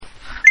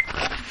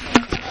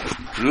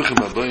Baruchim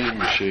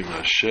Abayim B'Shem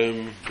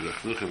Hashem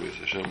B'Rachnuchem B'Es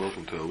Hashem.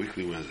 Welcome to our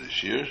weekly Wednesday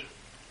Shir.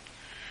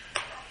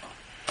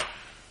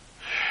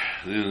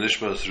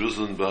 Nishmas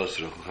Ruslan Bas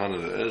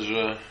Rachel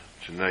Ezra.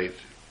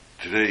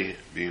 Today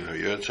being her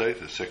Yartziet,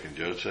 the second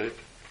Yartziet.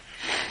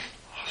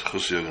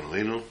 Chus Yogan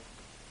Leinu.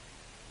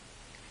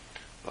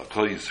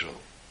 Kol Yisrael.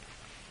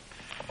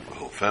 The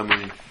whole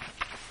family.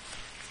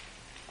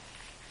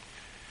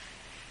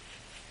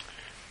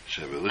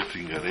 She have a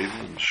lifting Gan Eden,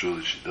 I'm sure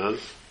that she does.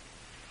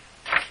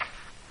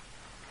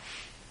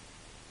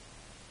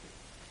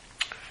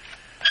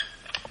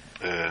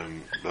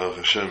 Baruch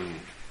Hashem,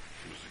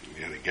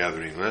 we had a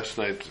gathering last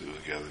night. It was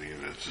a gathering in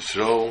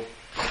Yisrael.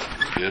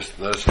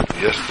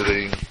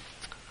 Yesterday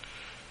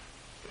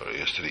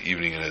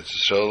evening in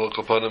Yisrael,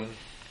 Kapanim.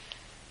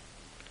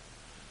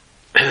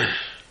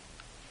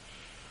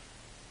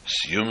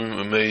 Siyumim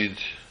were made.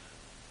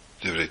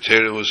 Divrei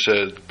Torah was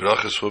said.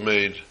 Brachas were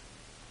made.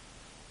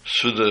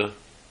 Suda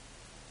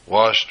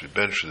washed. We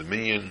benched for the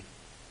minyan.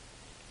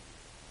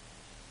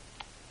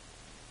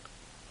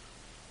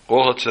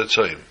 All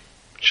Hatzatzayim.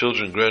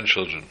 Children,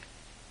 grandchildren,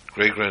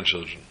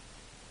 great-grandchildren.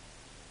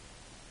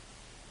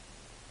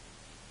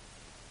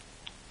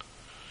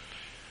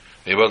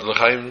 About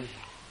L'chaim,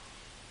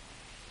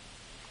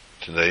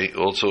 today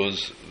also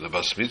is the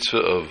Bas Mitzvah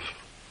of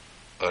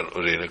our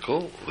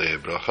Orenikol, Leah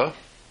Bracha,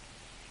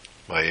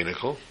 my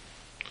Enikol.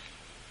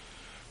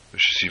 We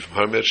should see from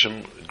her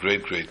Mershim,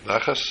 great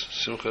Nachas,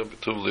 Simcha,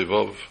 B'tuv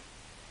Levov,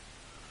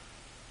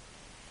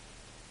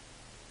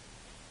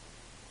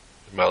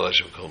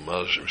 Malashim Kol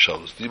Malashim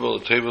Shalos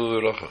Dibol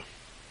Tevel V'Rocha.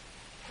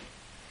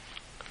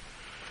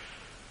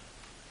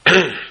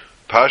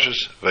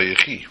 Parshas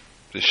Vayechi.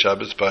 This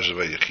Shabbat, Parshas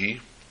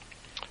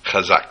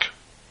Vayechi-Chazak.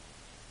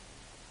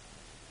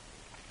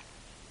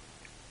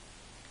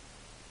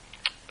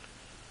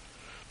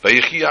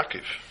 Vayechi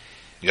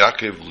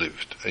Yaakov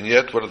lived. And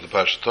yet, what did the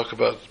Parsha talk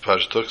about? The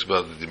Parsha talks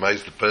about the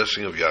demise, the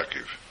passing of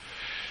Yaakov.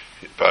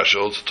 The Parsha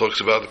also talks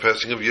about the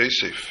passing of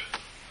Yosef.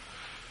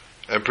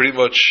 And pretty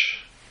much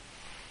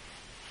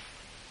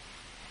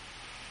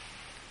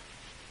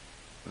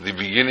the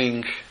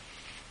beginning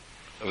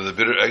of the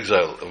bitter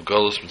exile of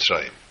Galus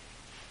Mitzrayim.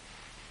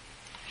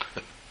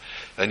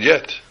 And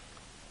yet,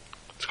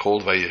 it's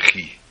called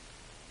Vayechi.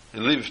 He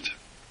lived.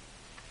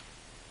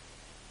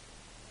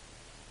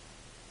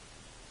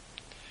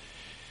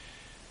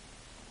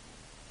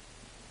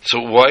 So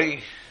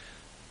why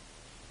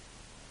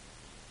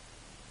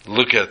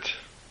look at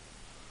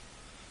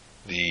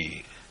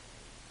the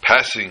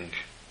passing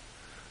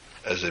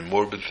as a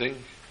morbid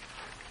thing?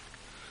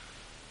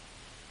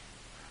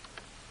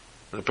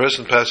 When a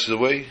person passes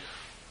away,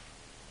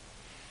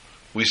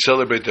 we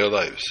celebrate their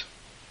lives.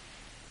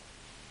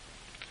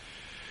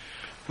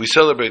 We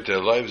celebrate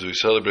their lives, we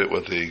celebrate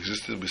what they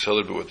existed, we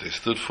celebrate what they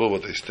stood for,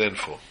 what they stand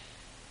for.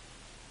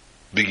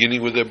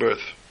 Beginning with their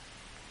birth.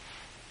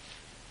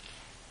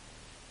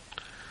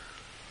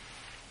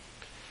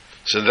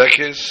 So in that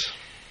case,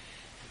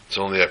 it's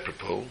only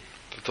apropos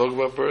to talk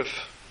about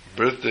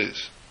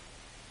birthdays.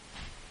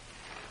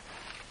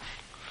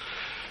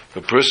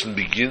 A person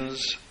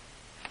begins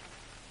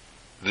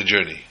the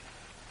journey,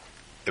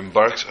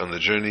 embarks on the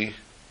journey,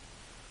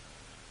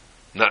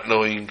 not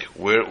knowing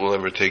where it will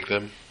ever take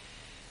them,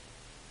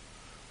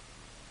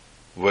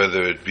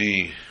 whether it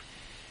be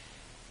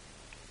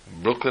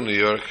Brooklyn, New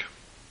York,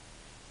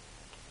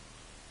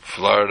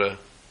 Florida,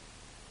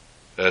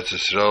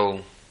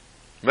 Israel,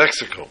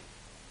 Mexico.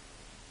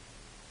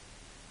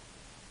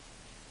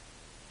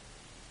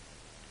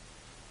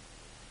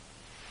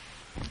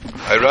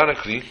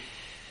 Ironically,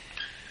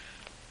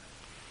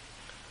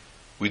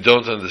 we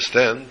don't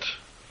understand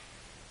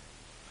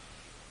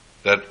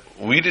that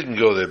we didn't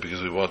go there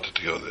because we wanted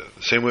to go there.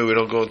 The same way we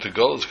don't go into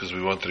Golos because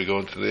we wanted to go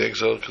into the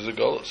exile because of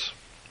Golos.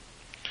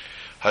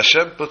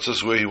 Hashem puts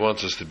us where He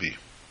wants us to be.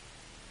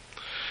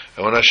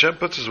 And when Hashem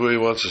puts us where He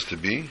wants us to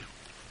be,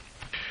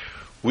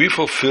 we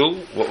fulfill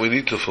what we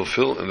need to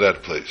fulfill in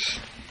that place.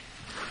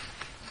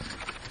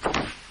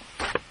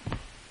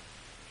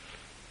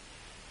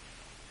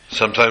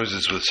 Sometimes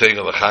it's with saying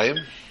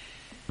L'chaim.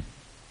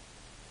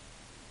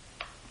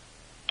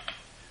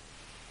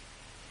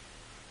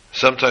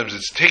 Sometimes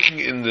it's taking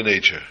in the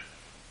nature,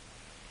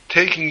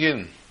 taking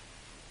in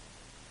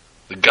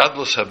the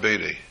godless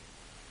Habere,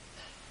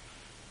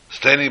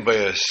 standing by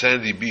a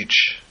sandy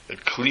beach, a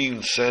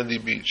clean sandy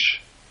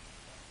beach.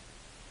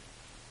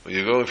 When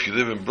you go, if you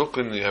live in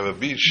Brooklyn, you have a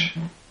beach.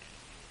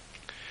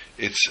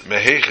 It's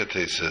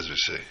mehechetes, as we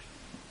say.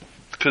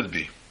 It could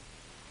be.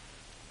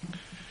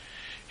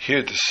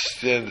 Here to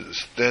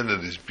stand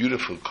on these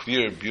beautiful,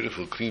 clear,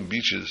 beautiful, clean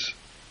beaches,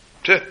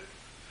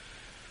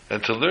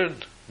 and to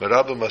learn.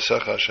 Merabah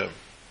Masach Hashem.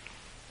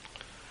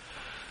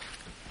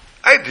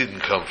 I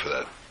didn't come for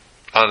that,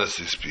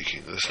 honestly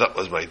speaking. That's not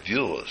what my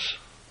deal was.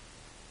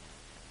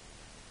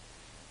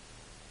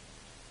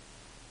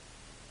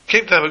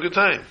 Came to have a good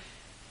time.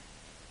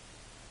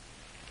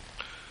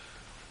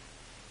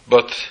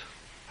 But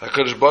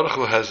HaKadosh Baruch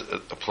Hu has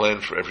a plan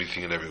for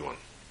everything and everyone.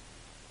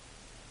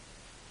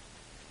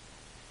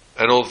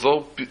 And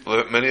although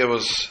many of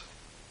us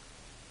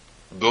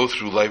go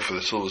through life with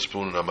a silver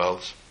spoon in our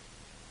mouths,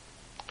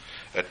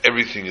 and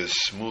everything is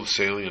smooth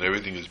sailing and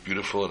everything is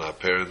beautiful, and our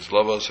parents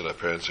love us and our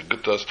parents are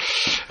good to us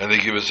and they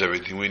give us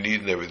everything we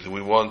need and everything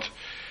we want,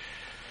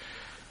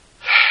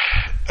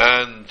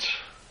 and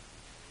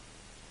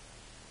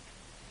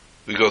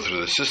we go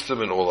through the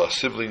system and all our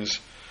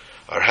siblings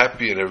are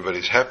happy and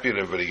everybody's happy and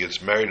everybody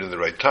gets married in the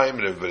right time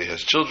and everybody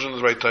has children at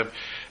the right time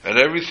and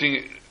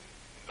everything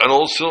on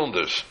all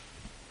cylinders.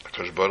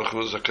 HaKadosh Baruch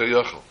Hu is Zakar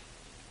Yachal.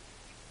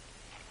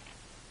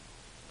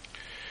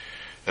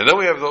 And then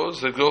we have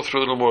those that go through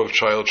a little more of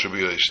trial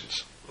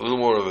tribulations, a little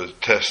more of a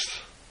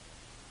test.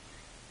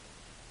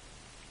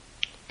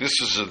 This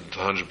isn't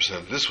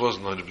 100%, this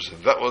wasn't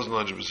 100%, that wasn't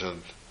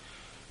 100%.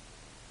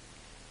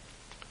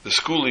 The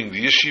schooling,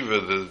 the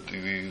yeshiva,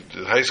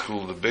 the high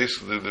school, the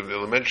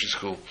elementary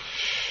school,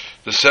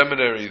 the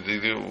seminary, the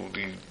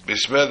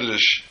Beis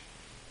Medrash.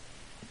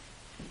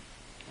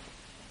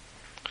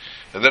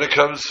 And then it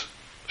comes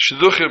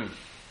Shidduchim.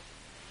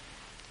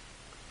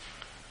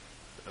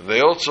 And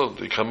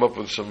they come up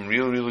with some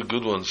really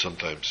good ones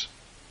sometimes.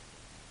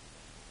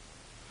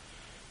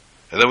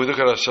 And then we look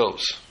at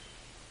ourselves.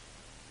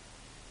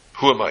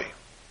 Who am I?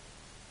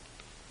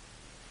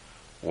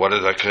 What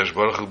did HaKadosh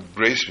Baruch Hu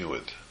grace me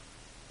with?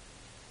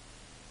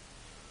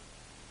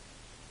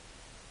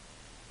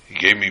 He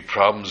gave me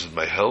problems with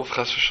my health,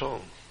 chas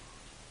v'shalom.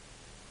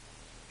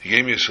 He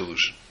gave me a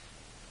solution.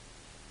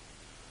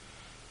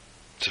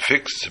 It's a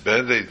fix, it's a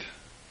band-aid.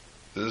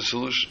 There's a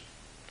solution.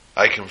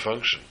 I can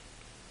function.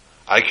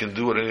 I can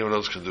do what anyone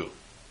else can do.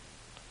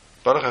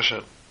 Baruch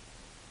Hashem.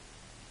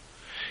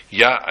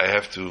 Yeah, I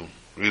have to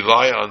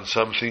rely on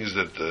some things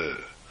that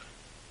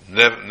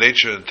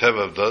nature and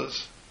Teva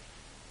does.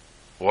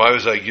 Why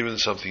was I given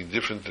something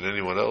different than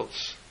anyone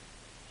else?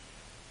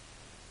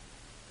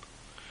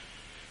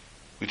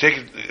 We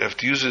have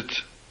to use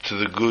it to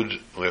the good.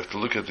 We have to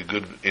look at the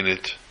good in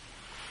it.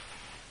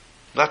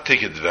 Not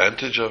take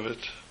advantage of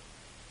it.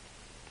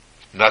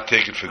 Not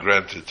take it for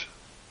granted.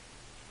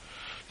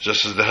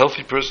 Just as the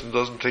healthy person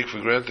doesn't take for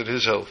granted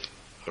his health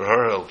or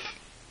her health.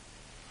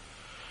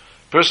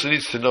 A person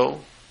needs to know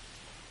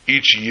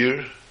each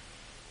year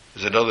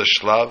is another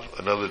shlav,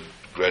 another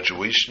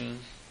graduation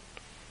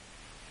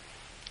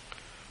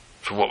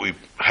from what we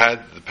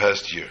had the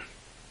past year.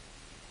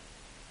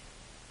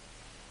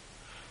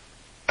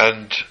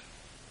 And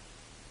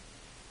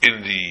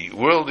in the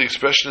world, the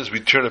expression is we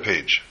turn a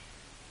page.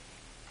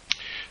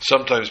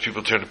 Sometimes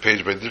people turn a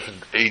page by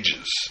different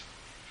ages.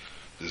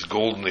 There's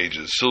golden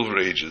ages, silver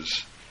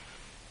ages.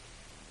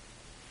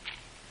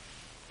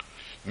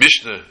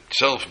 Mishnah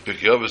itself in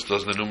Pirkei Avos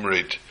doesn't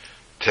enumerate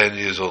 10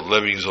 years old,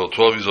 11 years old,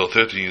 12 years old,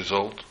 13 years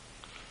old,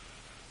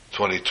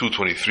 22,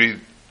 23.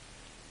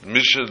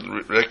 Mishnah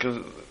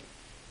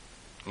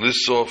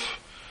lists off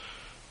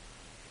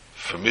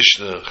from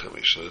Mishnah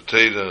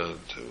Teda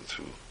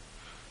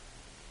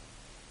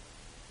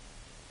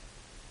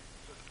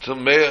to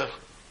Mea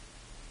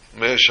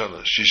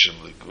Shana, Shishim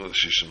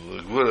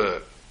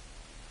Legvura,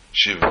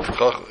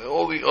 Shiva,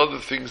 all the other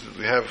things that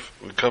we have,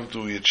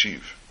 we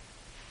achieve.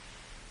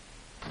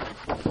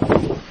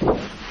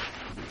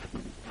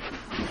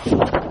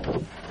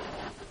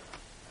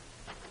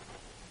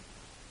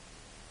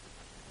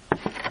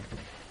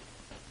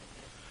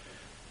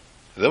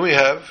 Then we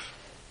have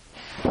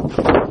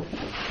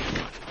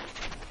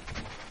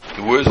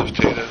the words of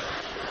Teda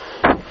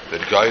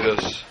that guide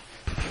us,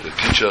 that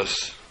teach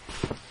us,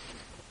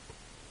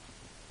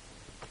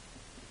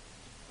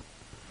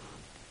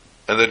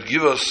 and that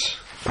give us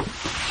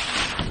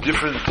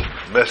different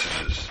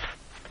messages.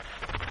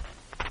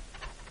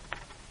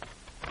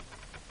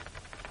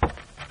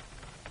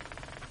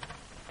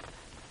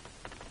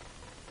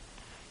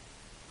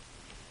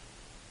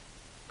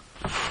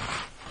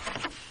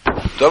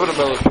 David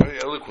HaMelech very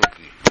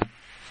eloquently,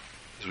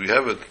 as we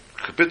have a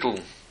kapitel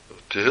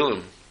of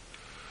Tehillim,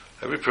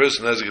 every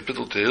person has a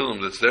kapitel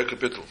Tehillim that's their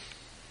kapitel.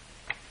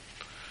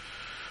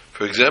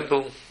 For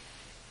example,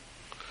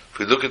 if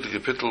we look at the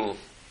kapitel of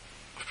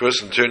a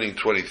person turning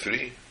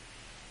 23,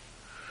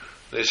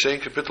 they're saying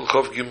kapitel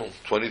Chav Gimel,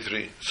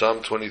 23,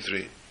 Psalm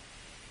 23.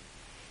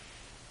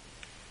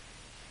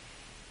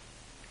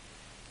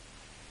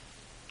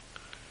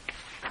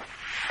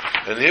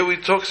 And here he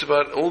talks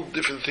about all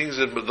different things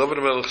that David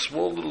HaMelech,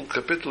 small little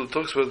kapitel,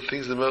 talks about the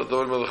things that David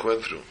HaMelech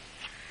went through.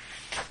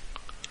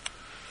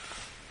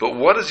 But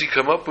what does he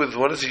come up with?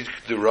 What does he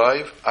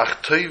derive?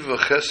 Ach toiv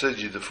v'chesed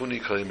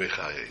yidafuni kol yemei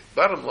chayei.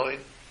 Bottom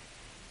line,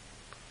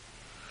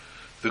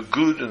 the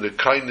good and the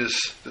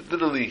kindness that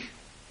literally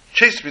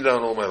chased me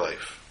down all my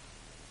life.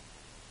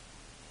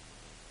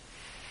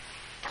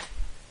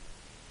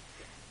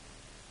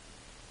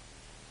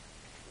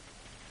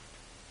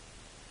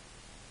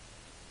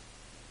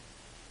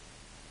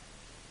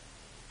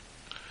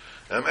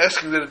 I'm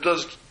asking that it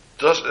does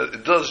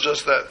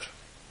just that.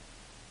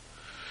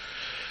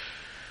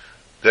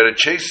 That it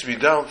chases me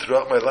down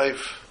throughout my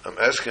life. I'm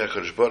asking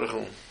HaKadosh Baruch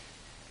Hu,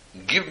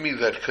 give me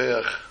that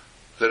koyach,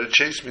 that it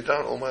chased me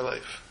down all my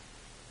life.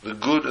 The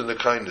good and the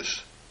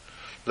kindness.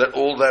 let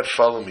all that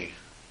follow me.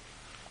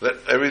 Let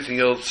everything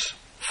else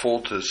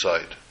fall to the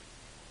side.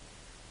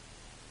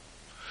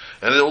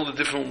 And all the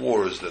different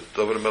wars that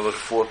David HaMelech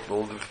fought, and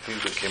all the different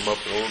things that came up,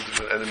 and all the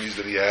different enemies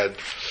that he had,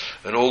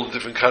 and all the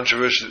different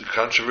controversy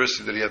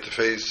that he had to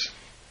face,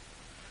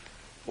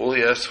 all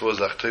he asked for was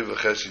Achtei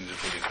v'chesed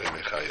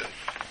yidufuni mechaya.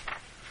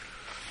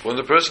 When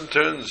the person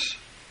turns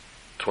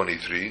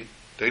 23,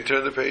 they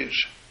turn the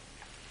page,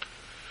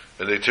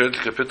 and they turn to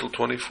Kapitel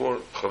 24,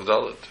 Chav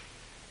Dalet.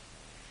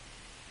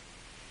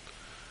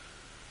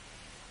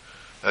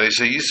 And they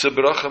say, Yisa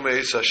b'racha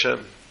me'es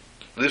Hashem.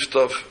 Lift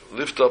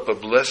up a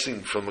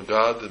blessing from a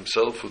God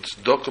Himself, with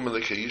tzedakah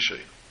melekei,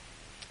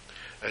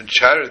 and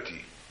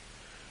charity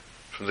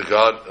from the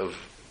God of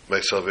my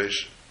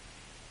salvation.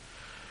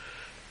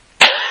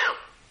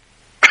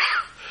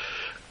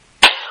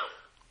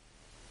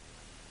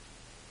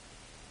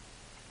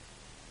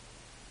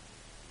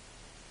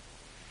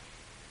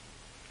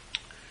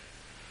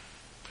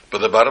 But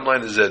the bottom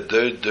line is that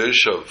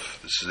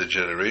Dershov, this is a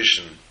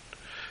generation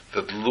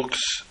that looks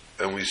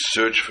and we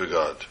search for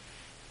God.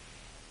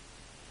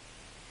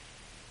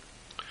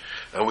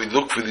 And we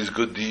look for these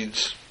good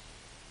deeds,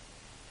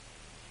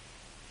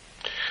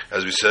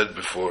 as we said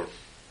before.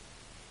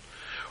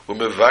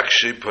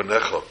 Umevakshe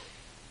panecha,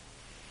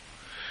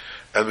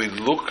 and we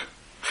look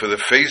for the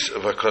face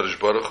of HaKadosh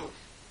Baruch Hu,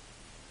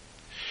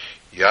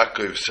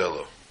 Yaakov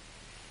Selo,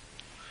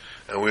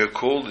 and we are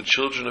called the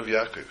children of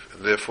Yaakov.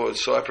 And therefore,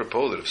 it's so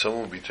apropos that if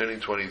someone will be turning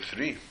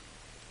 23,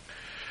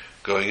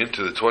 going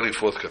into the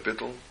 24th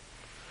kapitel,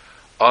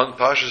 on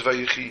Parshas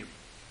Vayechi,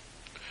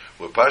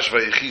 where Parshas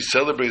Vayechi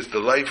celebrates the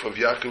life of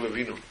Yaakov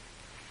Avinu.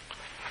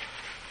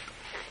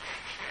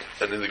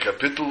 And in the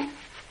kapitel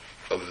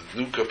of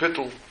the new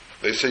kapitel,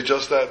 they say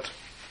just that.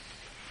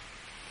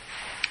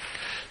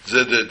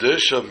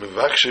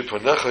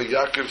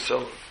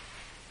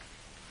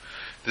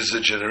 This is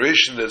a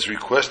generation that's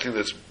requesting,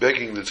 that's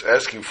begging, that's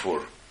asking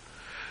for.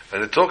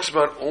 And it talks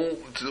about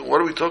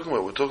what are we talking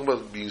about? We're talking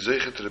about being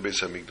zeichet to the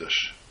Beis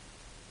Hamikdash.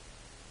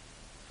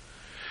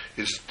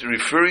 It's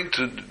referring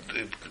to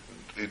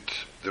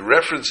the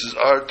references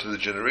are to the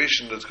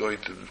generation that's going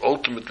to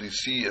ultimately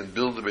see and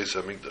build the Beis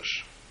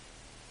Hamikdash.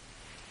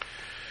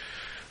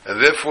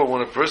 And therefore,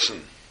 when a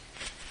person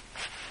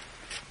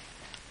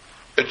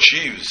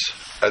achieves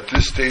at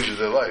this stage of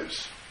their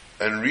lives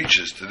and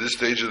reaches to this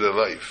stage of their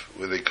life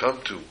where they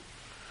come to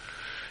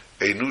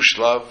a new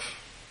shlav,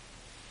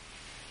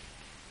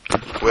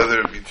 whether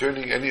it be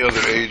turning any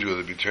other age, whether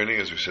it be turning,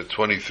 as we said,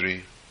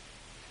 23,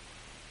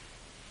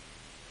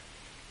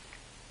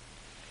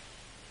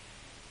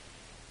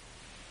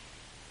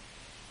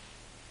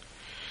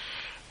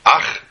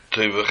 Ach,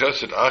 Tov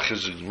Chesed, Ach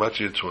is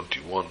Gematria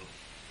 21.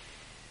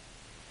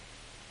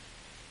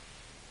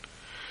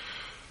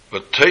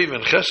 But Tov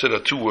and Chesed are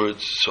two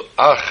words, so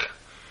Ach,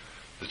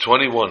 the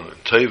 21,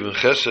 and Tov and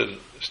Chesed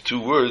is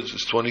two words,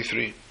 is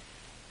 23.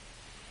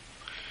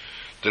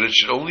 That it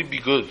should only be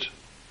good,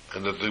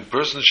 and that the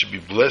person should be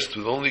blessed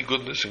with only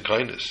goodness and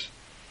kindness.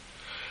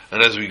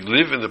 And as we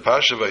live in the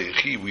Parsha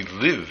Vayechi, we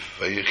live,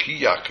 Vayechi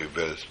Yaakov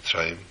Be'eretz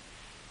Mitzrayim.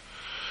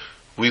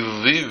 We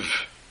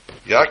live,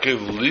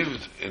 Yaakov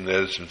lived in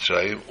Eretz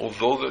Mitzrayim,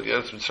 although the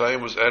Eretz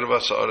Mitzrayim was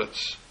Erva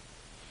Sa'aretz.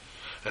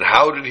 And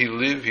how did he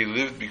live? He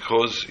lived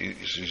because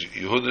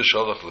Yehuda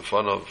Shalach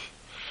Lefanov.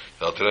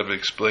 The Alter Rebbe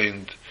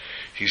explained,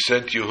 he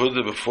sent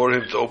Yehuda before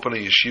him to open a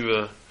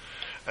yeshiva,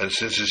 and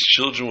since his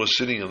children were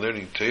sitting and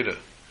learning Torah,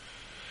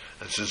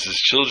 and since his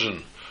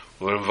children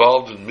were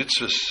involved in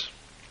mitzvahs,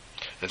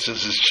 and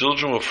since his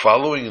children were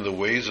following in the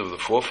ways of the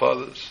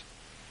forefathers,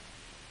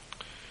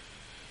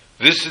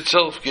 this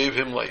itself gave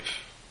him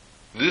life.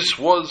 This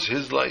was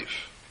his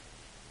life.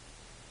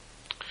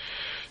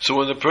 So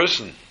when the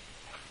person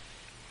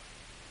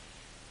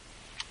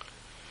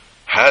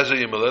has a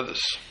Yom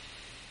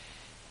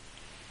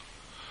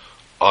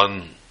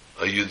on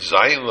a Yud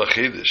Zayin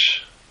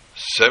Lachedesh,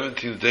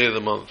 17th day of the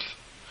month,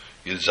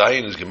 Yud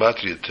Zayin is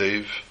Gematria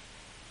Tov,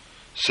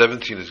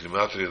 17 is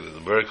Gematria, the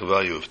numerical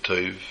value of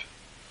Tov,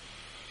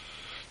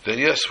 then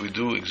yes, we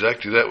do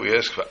exactly that. We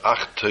ask for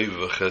Ach Tov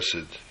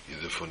v'Chesed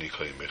Yidufuni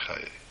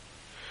Mechaya.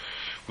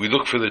 We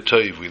look for the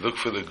Tov, we look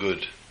for the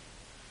good.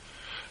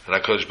 And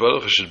HaKadosh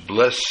Baruch Hu should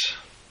bless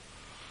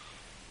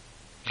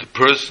the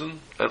person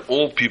and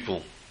all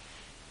people.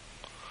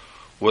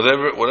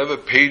 Whatever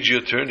page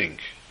you're turning,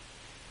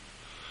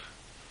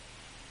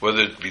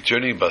 whether it be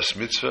turning Bas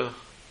Mitzvah,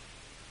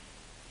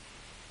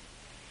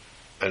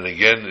 and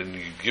again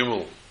in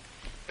Gimel,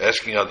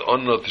 asking Ad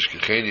Onna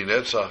Tishkecheni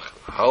Netzach,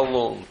 how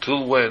long,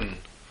 till when,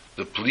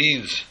 the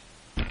pleas,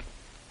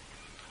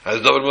 as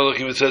David Melech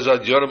even says,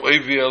 Ad Yaram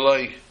Oivi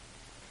Alai,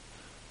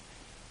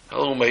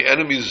 how long my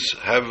enemies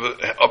have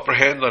upper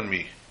hand on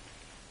me.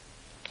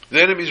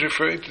 The enemy is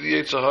referring to the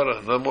Yetzer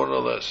Hara, no more nor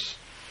less.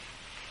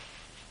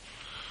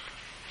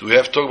 Do we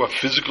have to talk about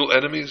physical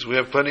enemies? We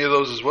have plenty of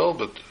those as well,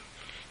 but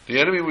the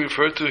enemy we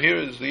refer to here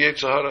is the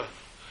Yetzer Hara.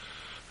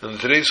 And in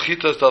today's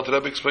Chitas, the Alter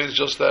Rebbe explains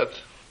just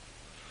that.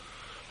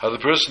 How the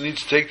person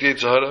needs to take the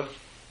Yetzer Hara.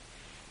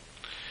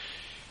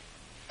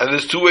 And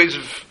there's two ways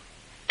of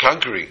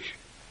conquering.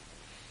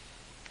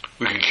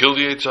 We can kill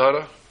the Yetzer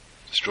Hara,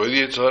 destroy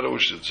the Yetzer Hara,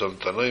 which some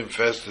Tanaim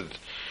fasted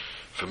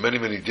for many,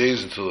 many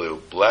days until they were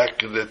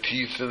black in their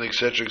teeth and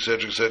etc.,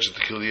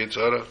 to kill the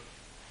Yetzer Hara.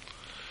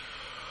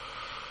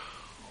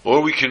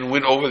 Or we can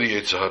win over the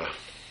Yetzer Hara.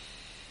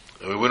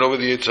 And we win over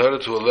the Yetzer Hara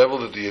to a level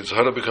that the Yetzer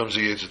Hara becomes a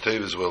Yetzer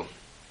Tov as well.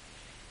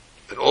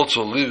 It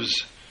also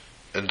lives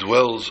and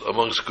dwells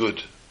amongst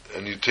good.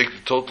 And you take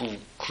the total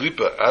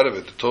klipa out of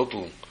it, the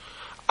total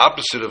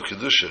opposite of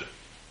Kedusha,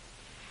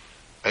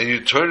 and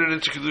you turn it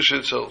into Kedusha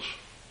itself.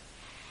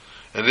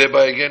 And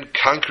thereby again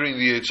conquering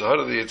the Yetzer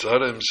Hara. The Yetzer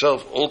Hara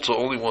himself also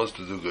only wants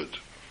to do good.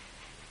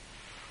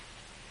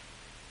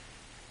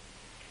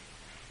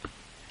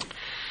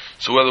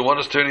 So whether one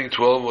is turning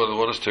 12, whether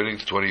one is turning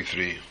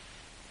 23,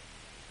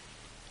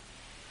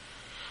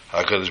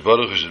 HaKadosh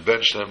Baruch Hu should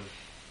bench them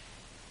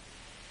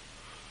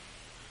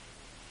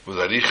with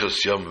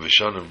Arichas Yom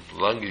V'Shanim,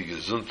 lange,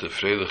 gesunde,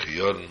 freiliche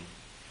Jahren,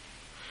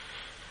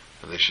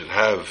 and they should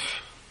have,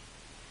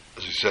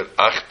 as we said,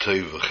 Ach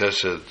Tov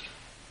V'Chesed,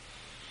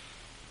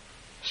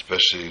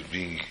 especially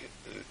being,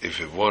 if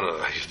it were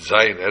Yud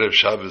Zayin, Erev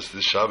Shabbos,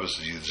 this Shabbos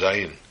is Yud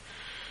Zayin,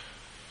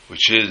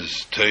 which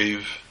is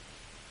Tov,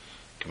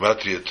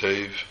 Gematria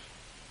Tov,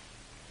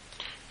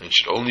 and it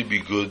should only be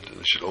good, and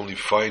they should only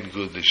find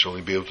good, they should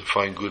only be able to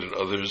find good in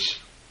others,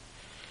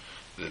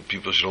 then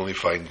people should only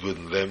find good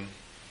in them,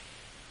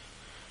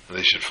 and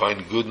they should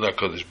find good in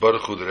HaKadosh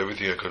Baruch Hu, that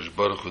everything HaKadosh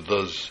Baruch Hu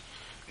does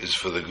is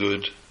for the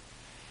good,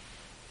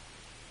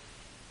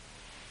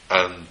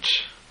 and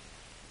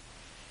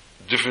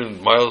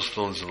different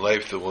milestones in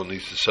life that one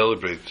needs to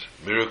celebrate,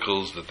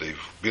 miracles that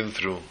they've been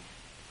through.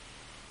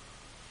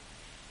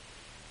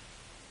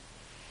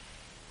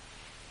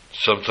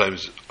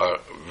 Sometimes are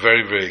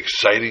very, very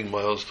exciting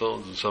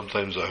milestones, and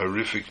sometimes are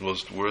horrific, the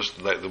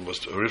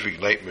most horrific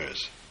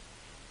nightmares.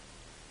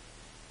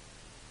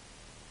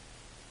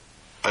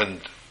 And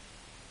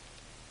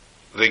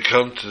they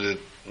come to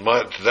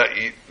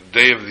that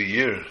day of the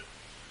year,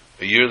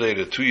 a year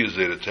later, 2 years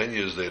later, 10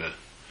 years later,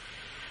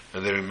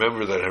 and they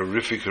remember that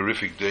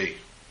horrific day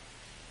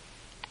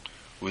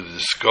with the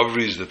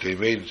discoveries that they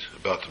made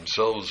about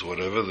themselves,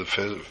 whatever the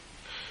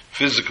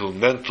physical,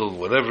 mental,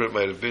 whatever it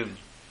might have been.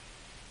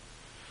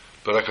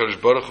 But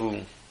HaKadosh Baruch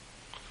Hu,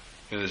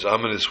 in His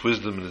ominous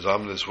wisdom, in His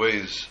ominous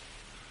ways,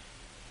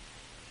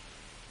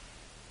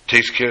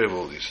 takes care of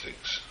all these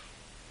things.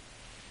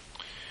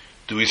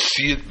 Do we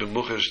see it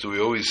b'muchash? Do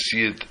we always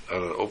see it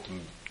on an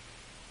open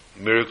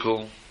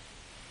miracle?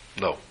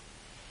 No.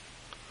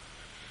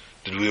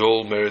 Did we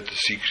all merit to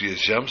see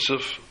Kriyas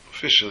Yamsuf?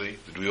 Officially.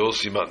 Did we all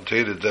see Matan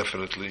Torah?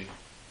 Definitely.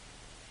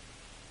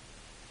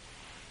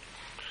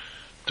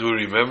 Do we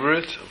remember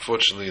it?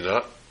 Unfortunately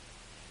not.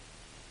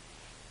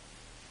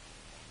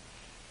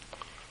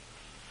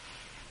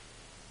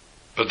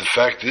 But the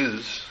fact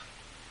is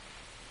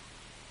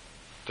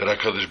that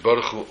HaKadosh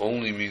Baruch Hu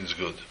only means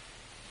good.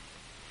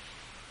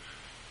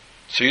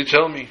 So you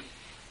tell me,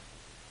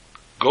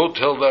 go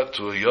tell that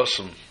to a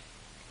Yosem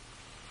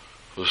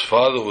whose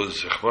father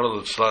was,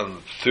 Rachmana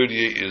litzlan,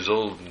 38 years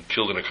old and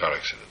killed in a car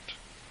accident.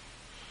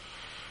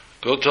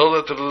 Go tell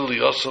that to the little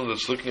Yosem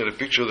that's looking at a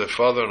picture of their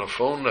father on a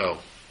phone now,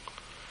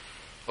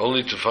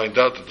 only to find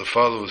out that the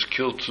father was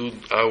killed 2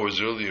 hours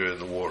earlier in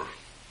the war.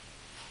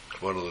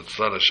 Rachmana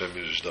litzlan, Hashem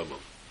Yirish Damam.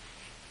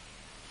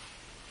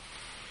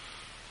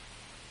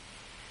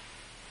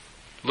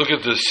 Look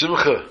at the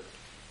simcha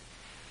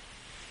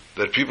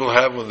that people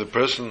have when the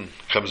person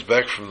comes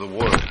back from the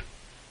war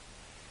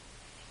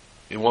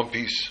in one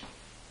piece.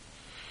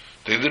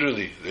 They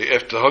literally,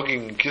 after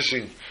hugging and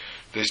kissing,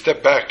 they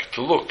step back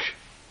to look.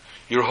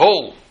 Your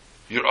whole,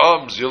 your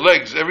arms, your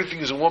legs, everything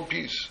is in one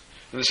piece,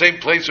 in the same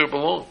place where it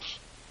belongs.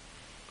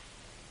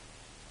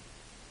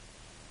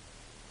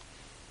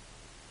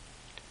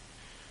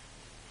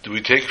 Do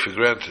we take for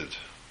granted?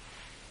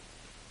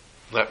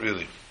 Not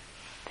really.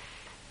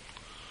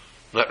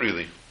 Not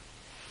really.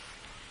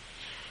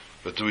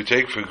 But do we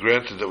take for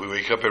granted that we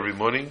wake up every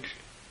morning?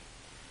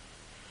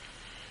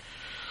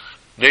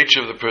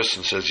 Nature of the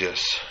person says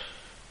yes.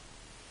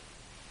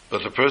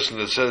 But the person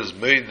that says,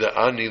 Meid the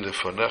ani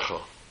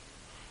lefanecha,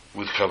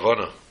 with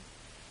kavana,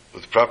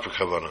 with proper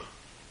kavana.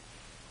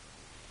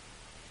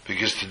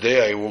 Because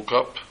today I woke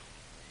up,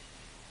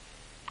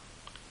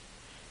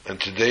 and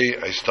today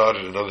I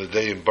started another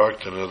day,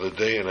 embarked on another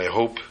day, and I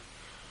hope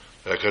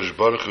that HaKadosh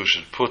Baruch Hu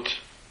should put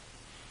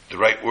the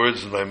right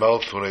words in my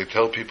mouth when I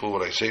tell people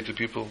what I say to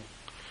people,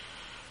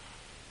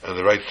 and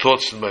the right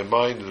thoughts in my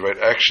mind, and the right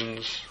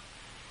actions.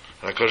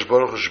 And HaKadosh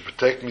Baruch Hu should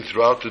protect me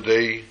throughout the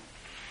day,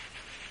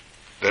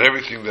 that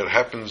everything that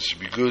happens should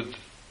be good,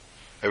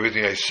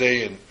 everything I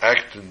say and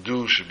act and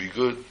do should be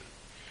good,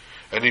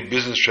 any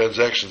business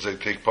transactions I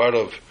take part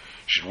of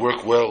should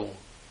work well,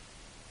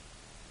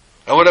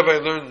 and whatever I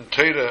learn in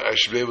Torah I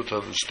should be able to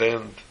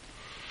understand.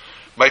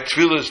 My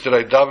tefillahs that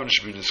I daven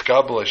should be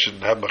niskabel, I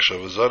shouldn't have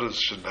machshavas zaros,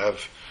 shouldn't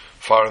have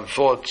foreign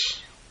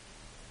thoughts.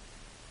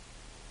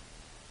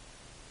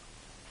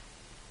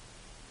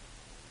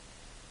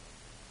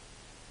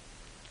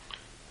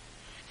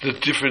 The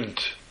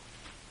different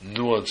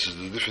nuances,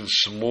 the different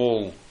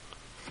small,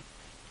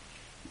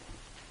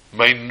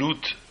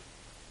 minute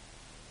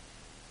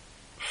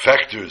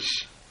factors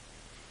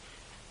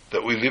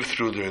that we live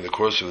through during the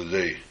course of the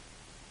day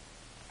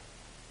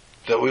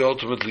that we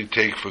ultimately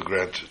take for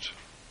granted.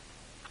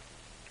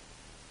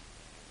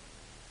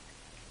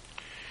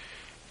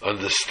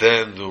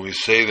 Understand when we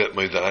say that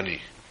Maidani,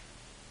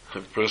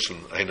 a person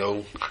I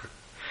know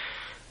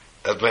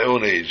at my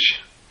own age,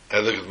 I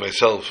look at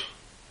myself,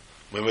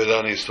 my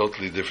Maidani is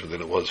totally different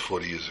than it was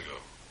 40 years ago,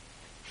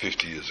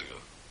 50 years ago.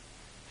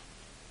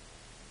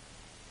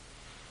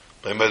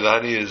 My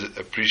Maidani is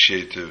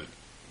appreciative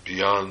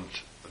beyond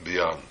and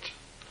beyond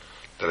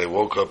that I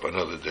woke up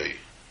another day.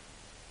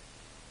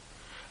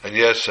 And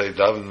yes, I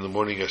daven in the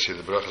morning, I say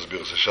the brachas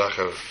b'chas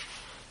hashachar,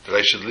 that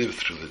I should live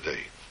through the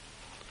day.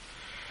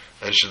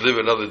 And should live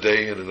another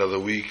day and another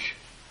week,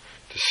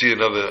 to see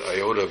another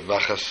iota of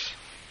nachas,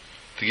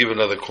 to give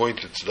another coin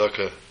to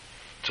tzedakah,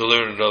 to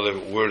learn another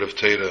word of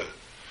Torah,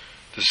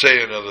 to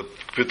say another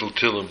kvitel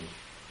tilim,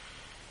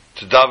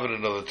 to daven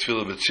another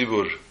tefillah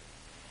b'tzibur.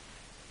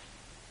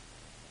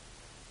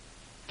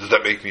 Does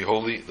that make me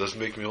holy? It doesn't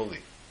make me holy.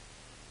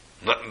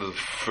 Not in the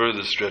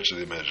furthest stretch of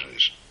the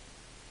imagination.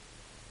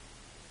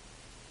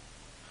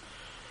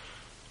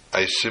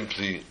 I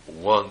simply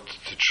want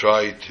to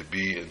try to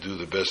be and do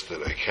the best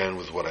that I can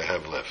with what I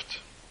have left.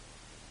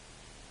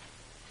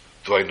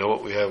 Do I know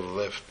what we have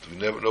left?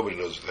 Nobody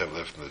knows what we have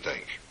left in the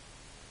tank.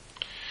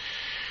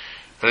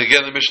 And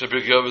again, the Mishnah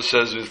Pirkei Avos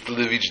says we have to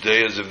live each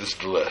day as if this is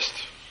the last.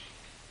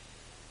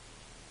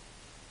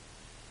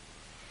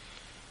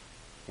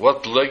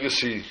 What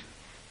legacy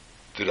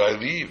did I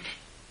leave?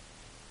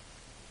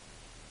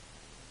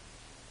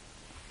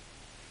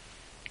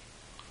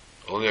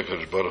 Only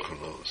HaKadosh Baruch Hu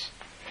knows.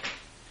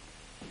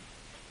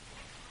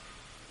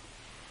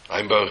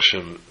 I'm Baruch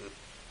Shem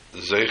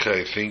Zeicha,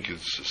 I think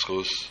it's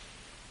supposed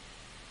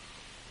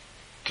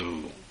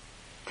to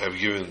have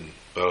given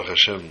Baruch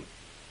Hashem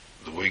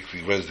the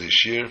weekly Wednesday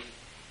Shir.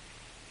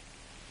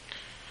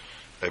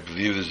 I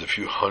believe there's a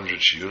few hundred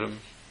shiurim.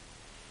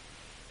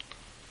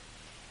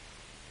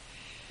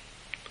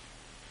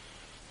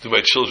 Do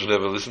my children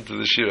ever listen to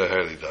the shir? I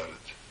highly doubt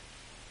it.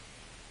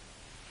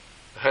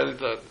 I highly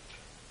doubt it.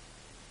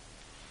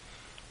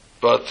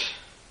 But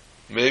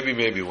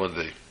maybe one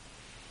day.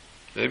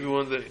 Maybe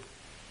one day.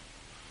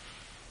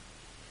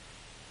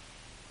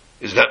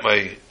 Is that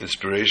my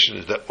inspiration?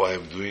 Is that why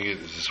I'm doing it?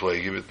 Is this why I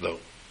give it? No.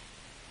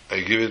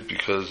 I give it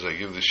because I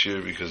give the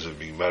shir because of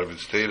being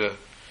Marvitz Teda.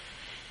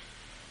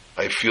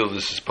 I feel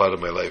this is part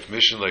of my life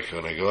mission. Like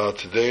when I go out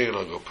today and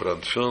I'll go put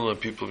on tefillin on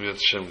people, Miat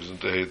Hashem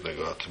Gesundheit, and I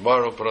go out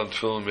tomorrow, put on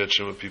tefillin, Miat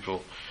Hashem on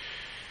people.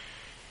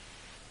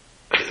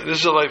 This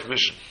is a life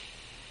mission.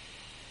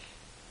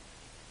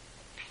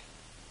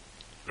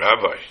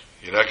 Rabbi,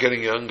 you're not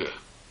getting younger.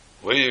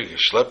 Where are you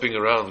schlepping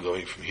around,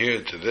 going from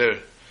here to there?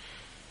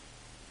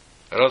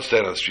 I don't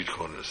stand on street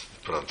corners.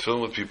 I put on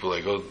tefillin with people.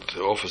 I go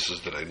to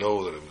offices that I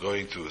know that I'm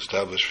going to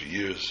establish for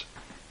years.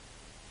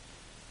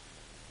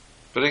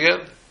 But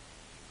again,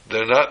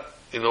 they're not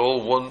in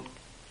all one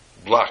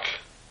block.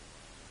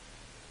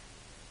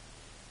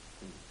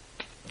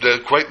 They're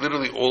quite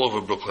literally all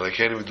over Brooklyn. I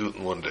can't even do it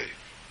in one day.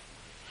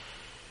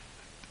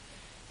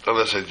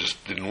 Unless I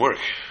just didn't work.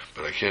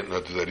 But I can't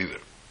not do that either.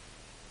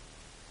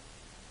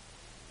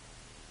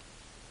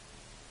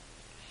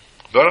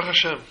 Baruch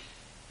Hashem.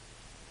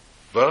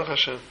 Baruch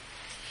Hashem.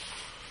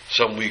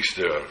 Some weeks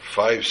there are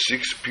 5,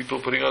 6 people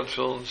putting on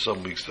tefillin.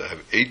 Some weeks they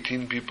have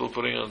 18 people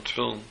putting on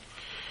tefillin.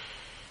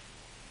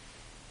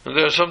 And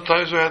there are some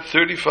times where I had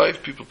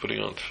 35 people putting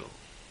on tefillin.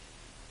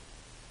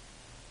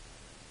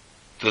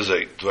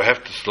 Do I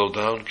have to slow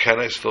down? Can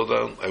I slow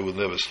down? I will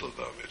never slow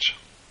down, Mitch.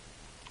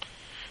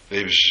 The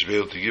Eibush should be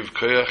able to give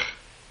koyach,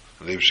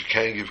 and the Eibush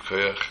can give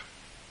koyach.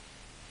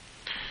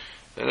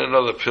 And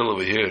another pill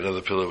over here,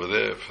 another pill over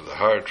there, for the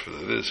heart, for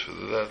the this, for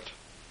the that.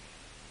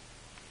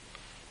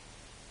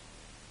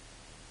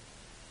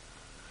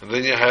 And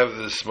then you have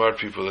the smart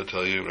people that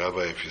tell you,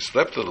 Rabbi, if you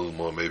slept a little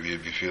more, maybe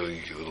you'd be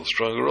feeling a little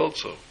stronger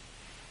also.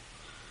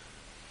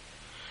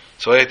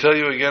 So I tell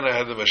you again, I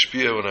had the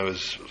mashpia when I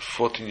was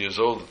 14 years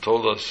old that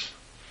told us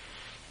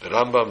that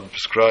Rambam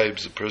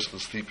prescribes a person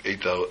sleep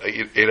 8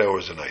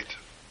 hours a night.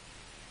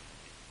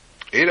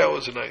 8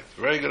 hours a night.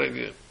 Very good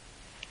idea.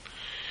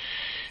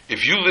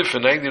 If you live for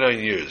 99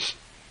 years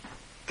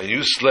and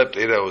you slept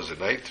 8 hours a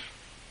night,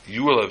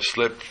 you will have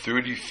slept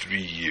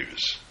 33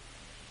 years.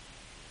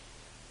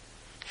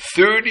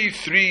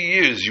 33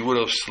 years you would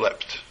have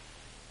slept.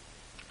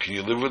 Can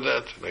you live with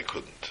that? And I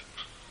couldn't.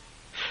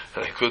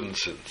 And I couldn't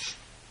since.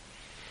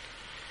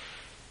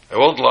 I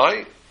won't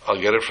lie.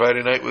 I'll get it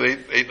Friday night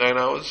with 9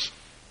 hours.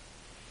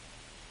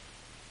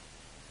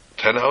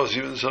 10 hours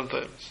even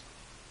sometimes.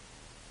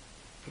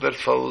 But that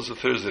follows a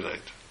Thursday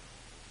night.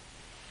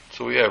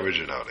 So we average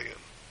it out again.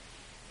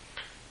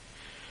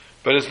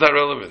 But it's not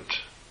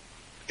relevant.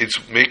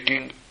 It's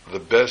making the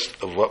best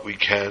of what we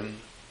can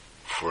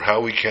for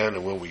how we can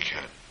and when we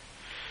can.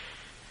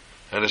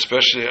 And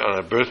especially on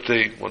a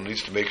birthday, one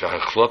needs to make a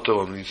hachlata,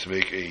 one needs to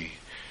make a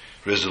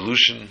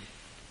resolution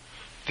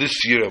this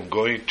year I'm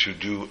going to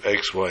do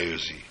X, Y, or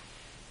Z.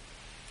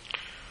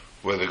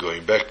 Whether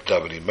going back to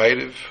Davening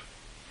Meirev,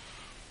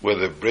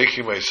 whether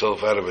breaking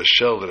myself out of a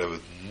shell that I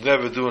would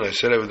never do, and I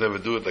said I would never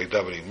do it, like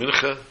Davening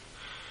Mincha,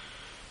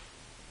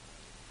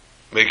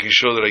 making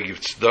sure that I give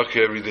tzedakah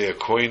every day, a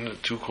coin,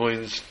 2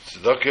 coins,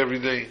 tzedakah every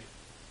day.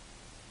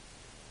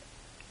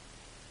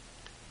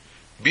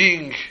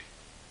 Being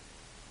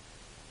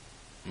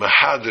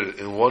mahadir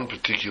in one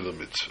particular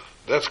mitzvah.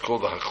 That's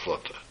called a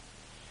hachlata.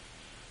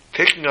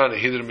 Taking on a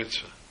hiddur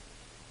mitzvah.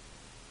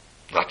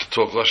 Not to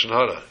talk Lashon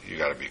Hara. You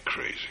gotta be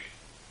crazy.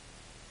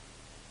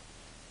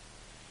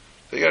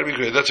 You gotta be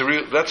crazy.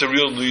 That's a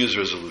real New Year's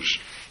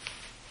resolution.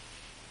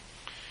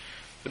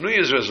 The New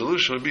Year's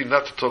resolution would be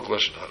not to talk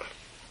Lashon Hara.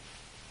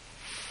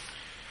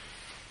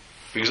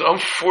 Because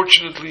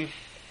unfortunately,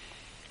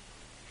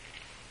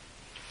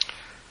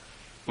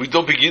 we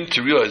don't begin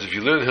to realize, if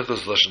you learn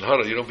Hilchos Lashon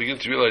Hara, you don't begin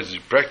to realize that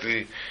you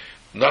practically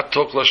not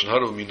talk Lashon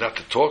Hara would mean not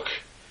to talk,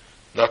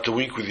 not to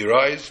wink with your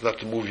eyes, not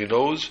to move your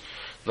nose,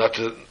 not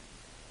to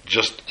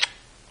just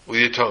with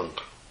your tongue.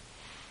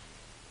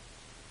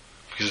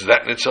 Because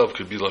that in itself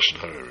could be Lashon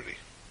Hara already.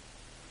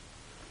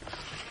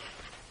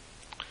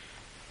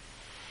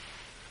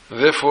 And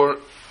therefore,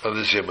 on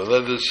this Yom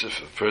HaLedes,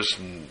 if a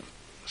person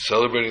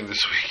celebrating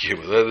this week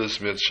Yom HaLedes,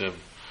 Mitzvah,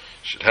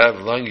 should have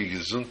lange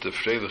gesunte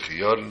freiliche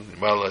Jahren,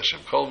 Imala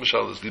Hashem Kol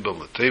Mishal, is Libam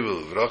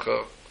Lateva,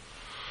 Uvracha,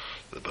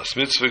 the Bas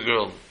Mitzvah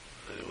girl,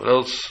 anyone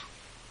else,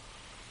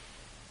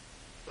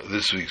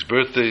 this week's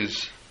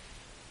birthdays.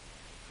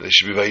 They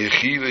should be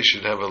Vayechi, they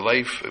should have a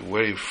life, a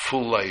very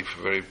full life,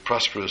 a very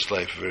prosperous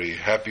life, a very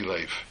happy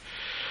life.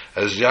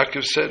 As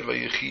Yaakov said,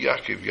 Vayechi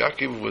Yaakov.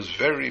 Yaakov was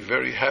very,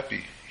 very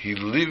happy. He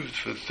lived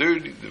for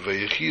 30, the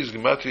Vayechi is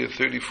Gematria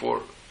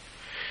 34.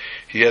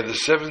 He had the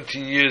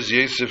 17 years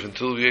Yosef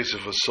until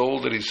Yosef was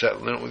sold that he sat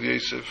and learned with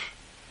Yosef.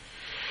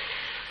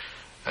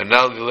 And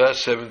now the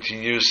last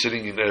 17 years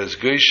sitting in Eretz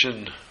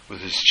Goshen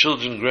with his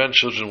children,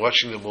 grandchildren,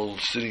 watching them all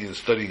sitting and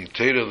studying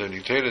Torah,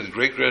 learning Torah, his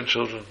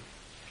great-grandchildren.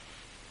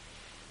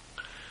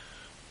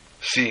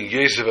 Seeing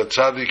Yosef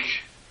HaTzadik,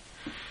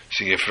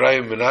 seeing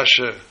Ephraim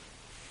Menashe,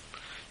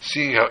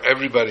 seeing how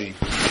everybody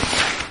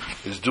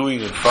is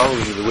doing and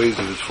following in the ways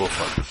of his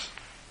forefathers.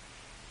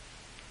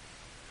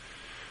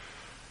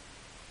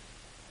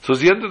 So at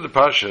the end of the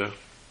Parsha,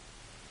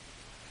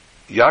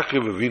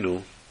 Yaakov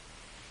Avinu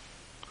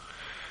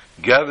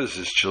gathers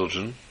his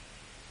children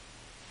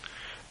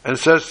and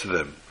says to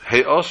them,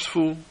 Hey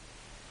Osfu,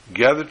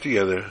 gather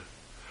together,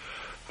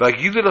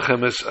 V'agidu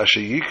lechem es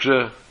asher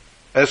yikra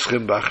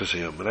eschem b'achas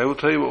hayom, and I will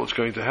tell you what's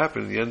going to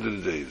happen at the end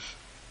of the days.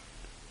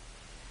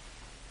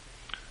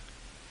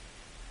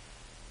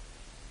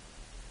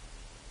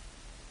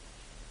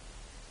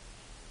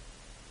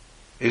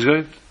 He's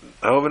going to,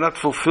 however, not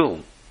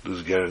fulfill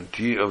this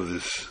guarantee of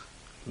this,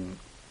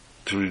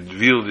 to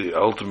reveal the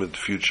ultimate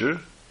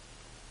future.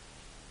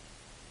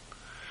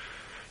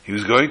 He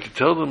was going to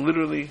tell them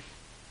literally,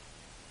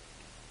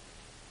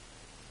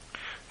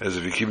 as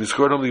if you keep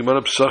scored on the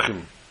Gemara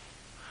Pesachim,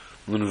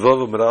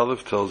 Nunvav Amar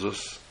Aleph tells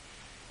us,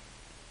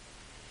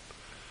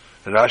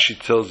 and Rashi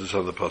tells us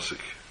on the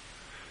pasuk.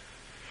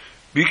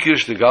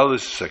 Bikish the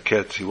Galis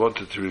Saket, he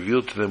wanted to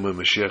reveal to them when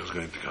Mashiach is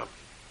going to come.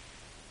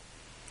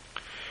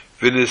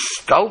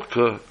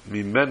 V'nistalka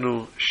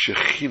mimenu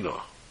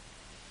shechina,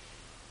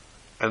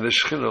 and the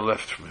Shechina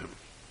left from him.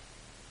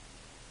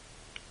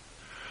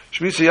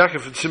 Shmisa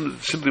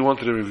Yaakov simply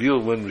wanted to reveal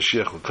when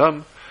Mashiach will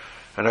come,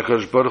 and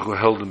HaKadosh Baruch Hu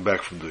held him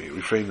back from doing it,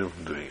 refrained him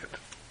from doing it.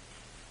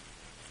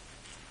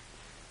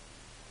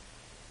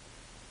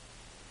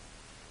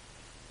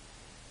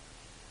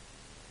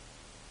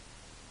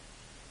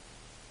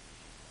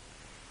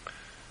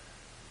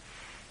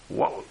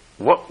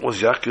 What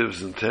was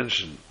Yaakov's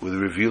intention with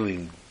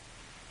revealing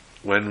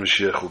when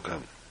Mashiach will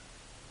come?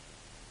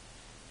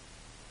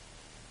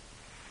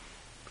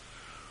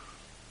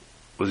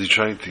 Was he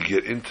trying to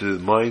get into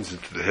the minds,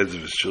 into the heads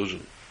of his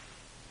children?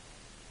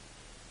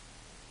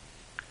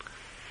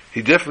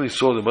 He definitely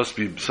saw there must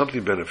be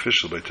something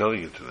beneficial by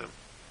telling it to them.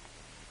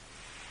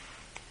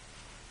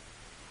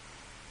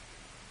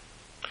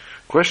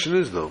 Question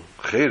is though,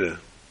 Cheder,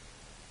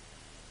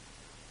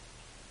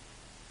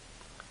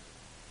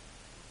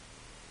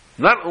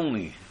 not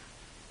only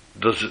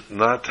does it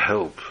not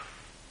help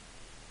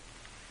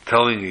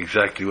telling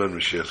exactly when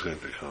Mashiach is going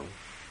to come,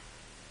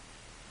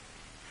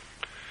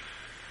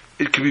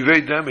 it can be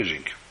very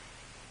damaging.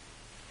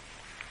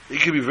 It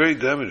can be very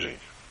damaging.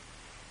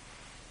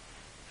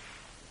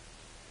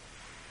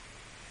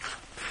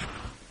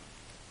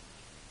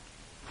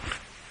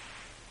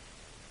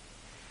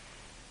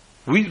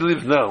 We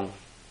live now,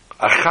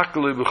 I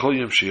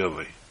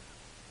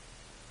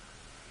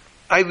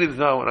live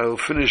now and I will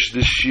finish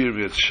this year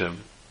with Hashem,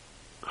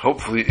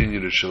 hopefully in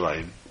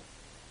Yerushalayim.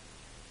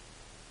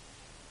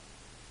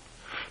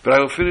 But I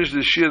will finish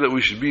this year that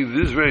we should be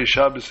this very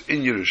Shabbos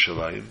in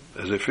Yerushalayim,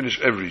 as I finish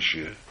every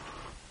year,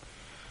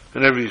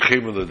 and every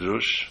Chemel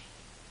Adrush.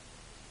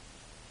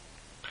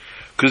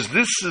 Because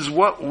this is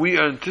what we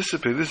are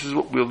anticipating, this is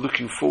what we are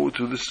looking forward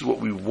to, this is what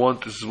we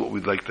want, this is what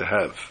we'd like to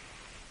have.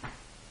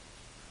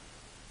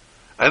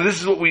 And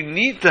this is what we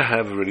need to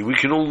have already. We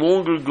can no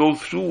longer go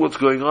through what's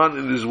going on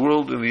in this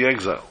world in the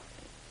exile.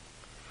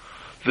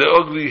 The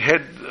ugly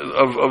head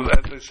of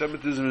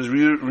anti-Semitism is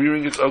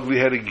rearing its ugly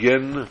head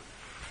again,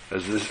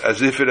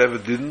 as if it ever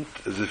didn't,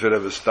 as if it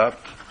ever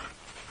stopped.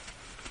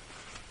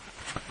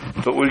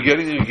 But we're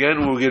getting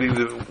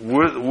the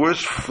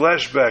worst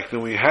flashback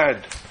than we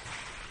had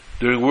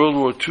during World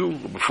War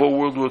II, before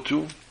World War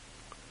II.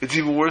 It's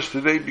even worse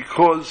today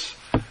because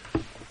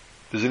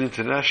there's an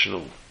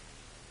international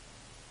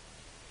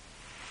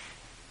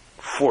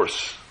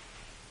force.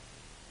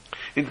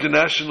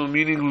 International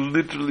meaning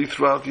literally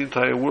throughout the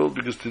entire world,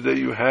 because today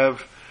you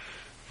have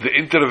the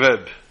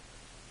interweb.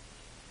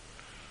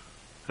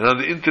 And on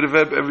the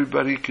interweb,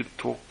 everybody could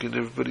talk, and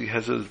everybody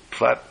has a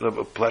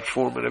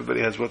platform, and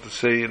everybody has what to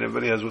say, and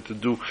everybody has what to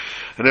do,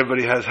 and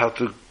everybody has how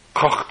to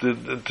koch,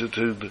 and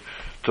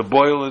to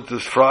boil, and to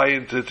fry,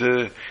 and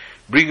to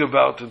bring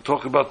about and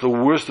talk about the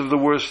worst of the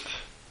worst.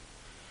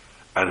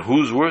 And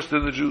who's worse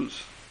than the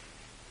Jews?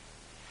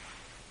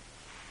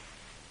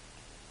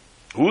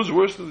 Who's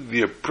worse than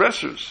the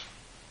oppressors?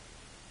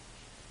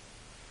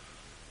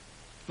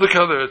 Look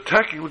how they're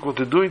attacking, look what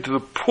they're doing to the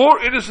poor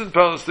innocent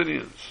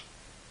Palestinians.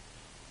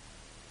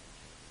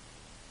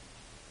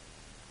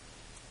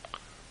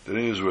 They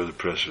didn't use the word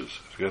oppressors.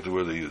 I forgot the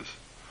word they use.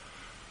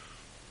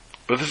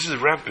 But this is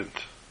rampant.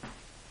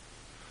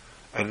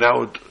 And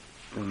now it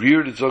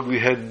reared its ugly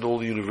head in all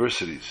the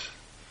universities.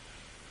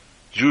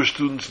 Jewish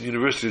students in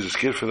universities are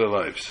scared for their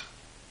lives.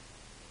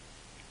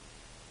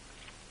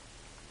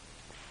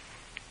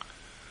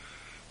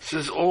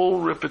 This is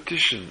all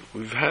repetition.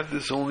 We've had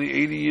this only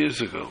 80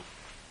 years ago.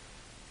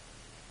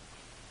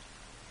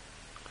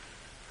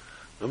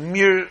 A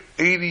mere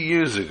 80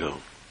 years ago,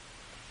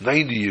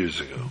 90 years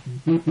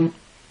ago,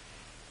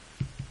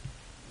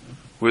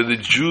 where the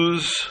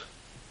Jews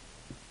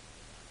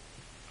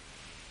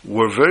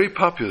were very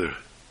popular,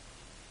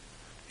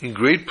 in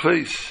great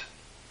place,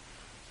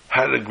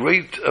 had a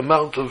great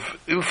amount of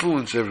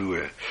influence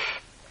everywhere.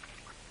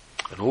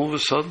 And all of a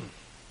sudden,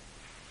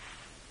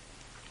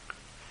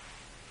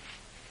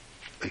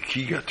 a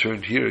key got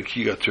turned here, a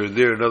key got turned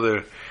there,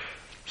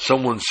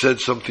 someone said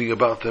something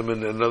about them,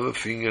 and another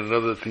thing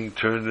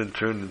turned and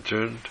turned and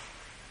turned.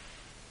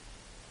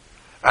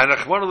 And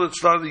Achmana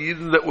Litzlan, the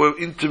Yidden that were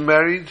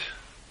intermarried,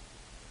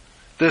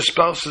 their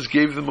spouses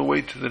gave them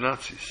away to the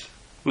Nazis,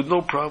 with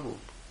no problem.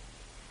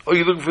 Oh,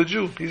 you're looking for a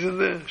Jew? He's in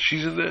there,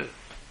 she's in there.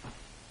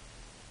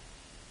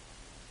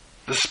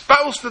 The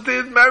spouse that they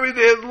had married,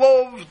 they had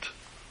loved.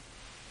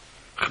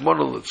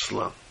 Achmana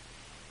Litzlan.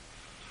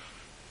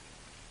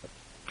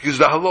 Because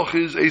the halach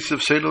is Esav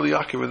Seinu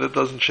Yaakov, and that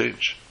doesn't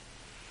change.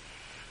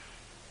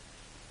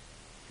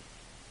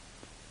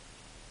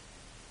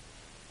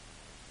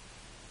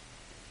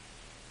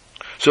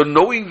 So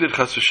knowing that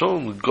Chas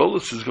v'Shalom,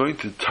 Golus is going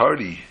to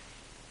tardy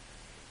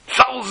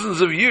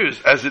thousands of years,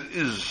 as it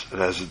is,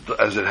 and as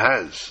it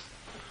has,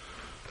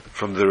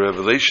 from the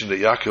revelation that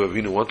Yaakov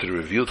Avinu wanted to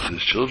reveal to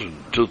his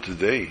children till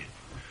today.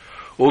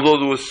 Although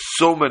there were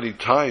so many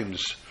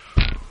times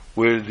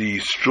where the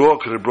straw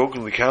could have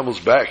broken the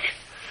camel's back,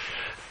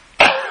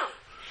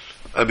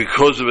 and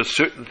because of a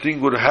certain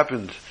thing would have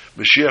happened,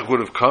 Mashiach would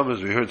have come, as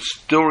we heard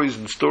stories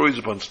and stories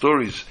upon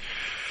stories.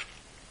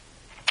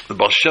 The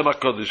Baal Shem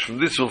HaKadosh, from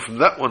this one, from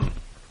that one.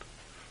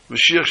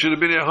 Mashiach should have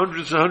been here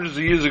hundreds and hundreds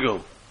of years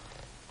ago.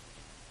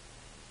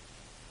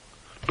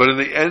 But in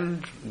the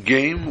end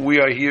game, we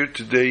are here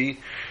today,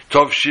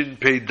 Tov Shin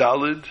Pei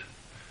Dalid,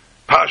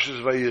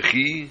 Parshas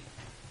Vayechi,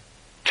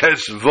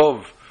 Tes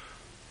Vov,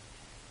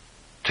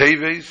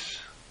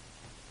 Teves,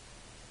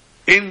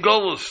 in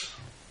Golus.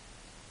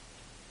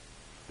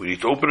 We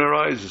need to open our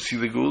eyes and see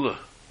the Gula.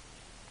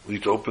 We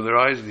need to open our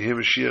eyes and hear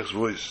Mashiach's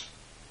voice.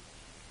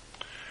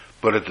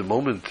 But at the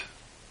moment,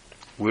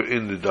 we're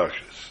in the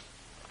darkness.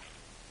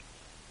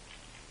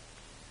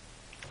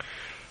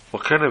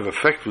 What kind of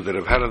effect would that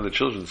have had on the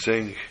children,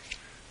 saying,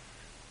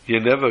 you're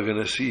never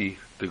going to see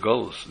the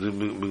Golus, the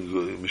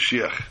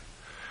Mashiach?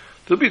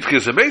 There'll be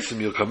Tchias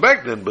HaMeisim, you'll come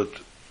back then, but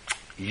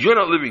you're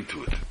not living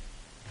to it.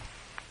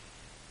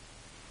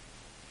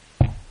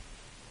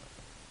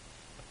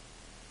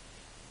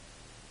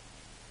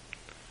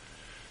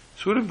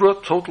 So it would have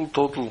brought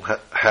total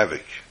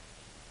havoc.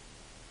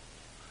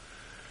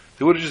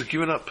 They would have just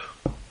given up.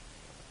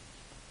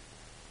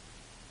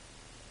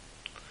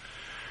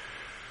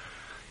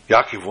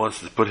 Yaakov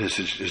wants to put his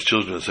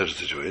children in such a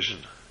situation.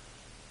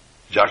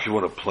 Yaakov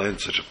want to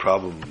plant such a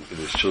problem in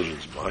his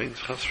children's minds?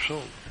 Chas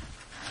v'Shalom.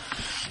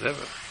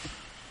 Never.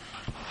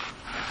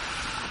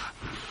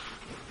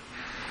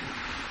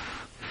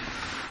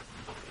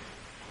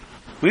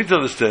 We need to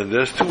understand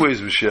there's two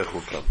ways Mashiach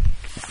will come.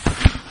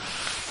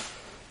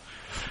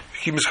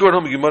 Kimeskor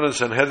Hom Gemara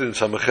Sanhedrin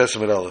Samachas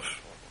Amud Aleph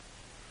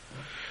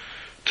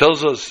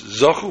tells us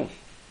Zachu,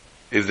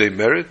 if they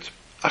merit,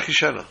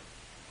 Achishana.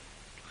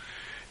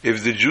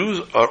 If the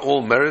Jews are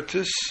all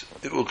meritorious,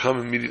 it will come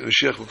immediately.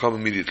 Mashiach will come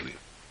immediately.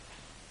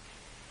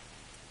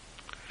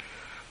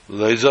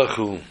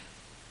 Leizachu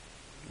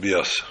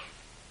Bias.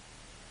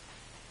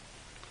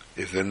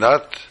 If they're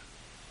not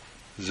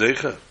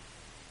Zeicha.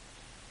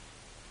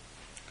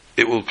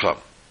 It will come.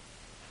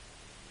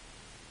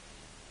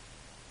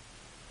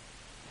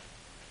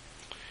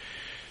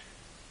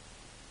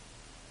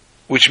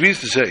 Which means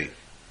to say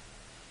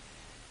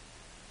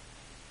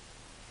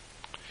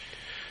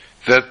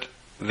that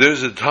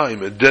there's a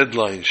time, a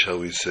deadline, shall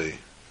we say,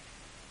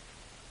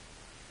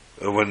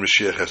 of when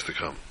Mashiach has to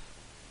come.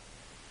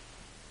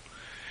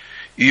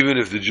 Even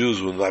if the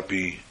Jews will not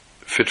be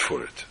fit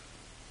for it.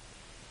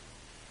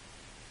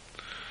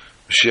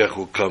 Mashiach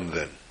will come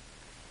then.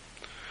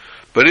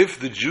 But if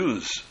the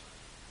Jews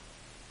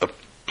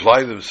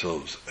apply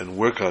themselves and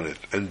work on it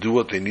and do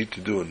what they need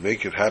to do and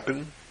make it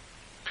happen,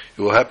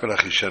 it will happen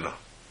achishena.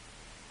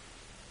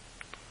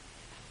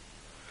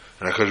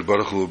 And HaKadosh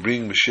Baruch Hu will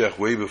bring Mashiach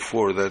way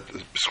before that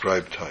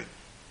prescribed time.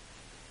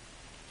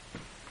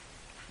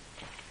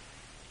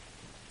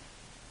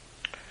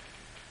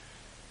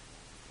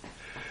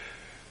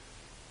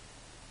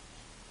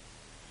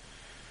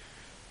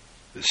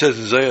 It says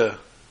in Zayah,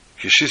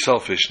 Kishis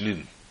Alfei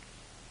Shnin,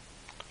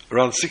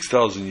 around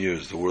 6,000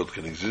 years the world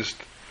can exist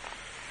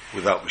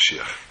without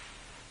Mashiach.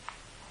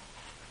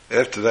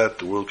 After that,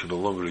 the world can no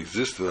longer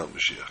exist without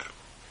Mashiach.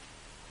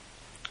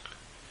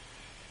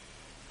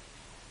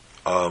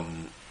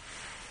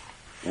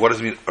 What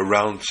does it mean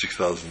around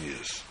 6,000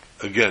 years?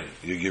 Again,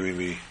 you're giving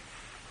me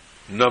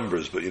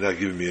numbers, but you're not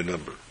giving me a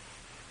number.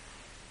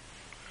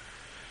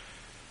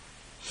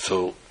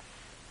 So,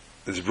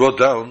 it's brought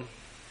down,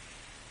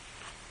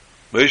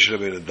 Moshe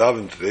Rabbeinu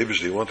davened to the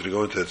Eibush, he wanted to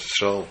go into Eretz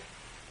Yisrael.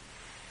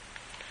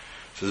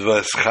 It says,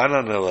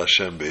 V'eschanan el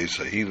Hashem be'is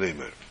hahi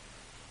leimer.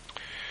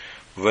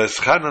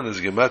 V'eschanan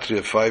is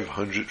Gematria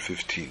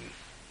 515.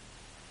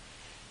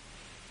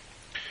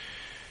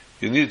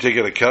 You need to take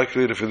out a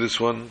calculator for this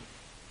one.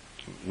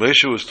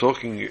 Moshe was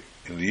talking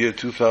in the year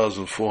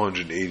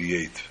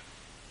 2488,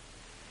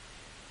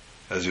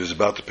 as he was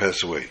about to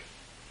pass away.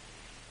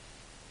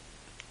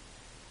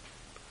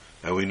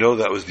 And we know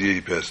that was the year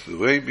he passed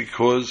away,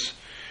 because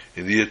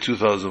in the year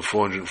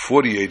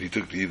 2448 he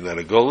took the Eden out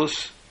of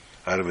Golus,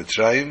 out of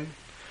Mitzrayim,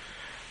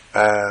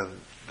 and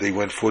they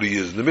went 40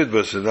 years in the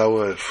Midbar, so now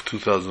we're at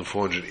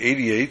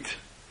 2488.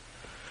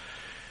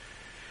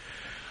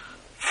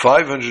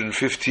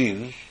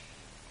 515,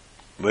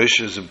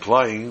 Moshe is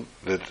implying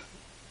that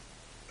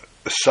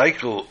a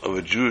cycle of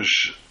a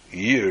Jewish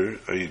year,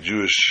 or a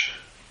Jewish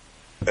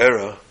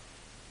era,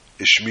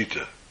 is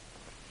Shemitah.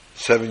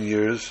 7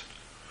 years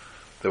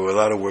that we're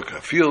allowed to work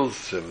our fields,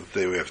 7th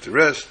day we have to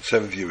rest,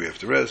 7th year we have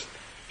to rest,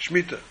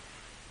 Shemitah.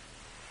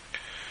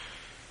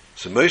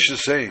 So Moshe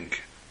is saying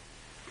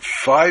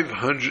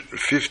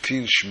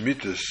 515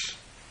 Shemitahs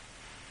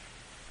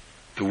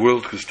the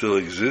world could still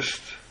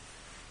exist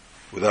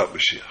without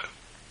Mashiach.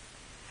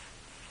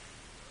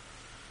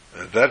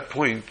 At that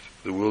point,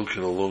 the world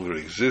can no longer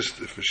exist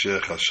if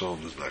Mashiach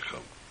Hashem does not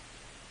come,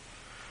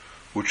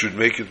 which would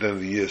make it then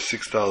the year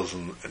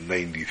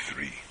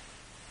 6093.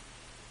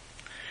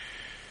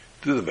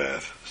 Do the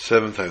math.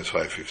 7 times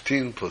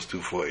 515 plus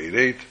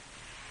 2488.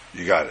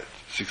 You got it.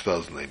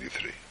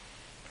 6093.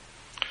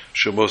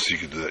 Sure, most of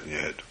you can do that in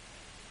your head.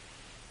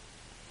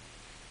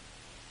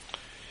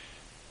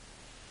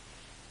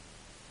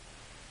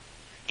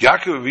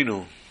 Yaakov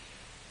Avinu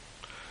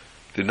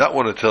did not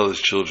want to tell his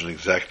children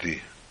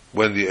exactly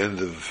when the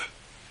end of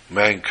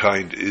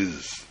mankind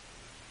is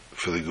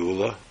for the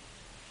Geula.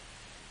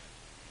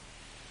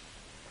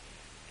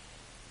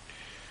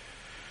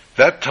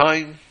 That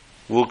time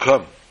will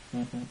come,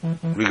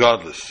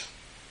 regardless.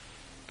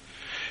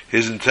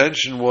 His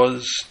intention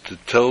was to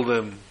tell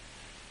them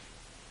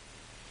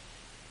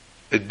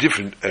a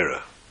different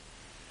era,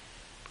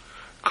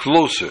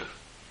 closer,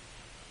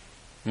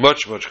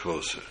 much, much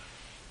closer,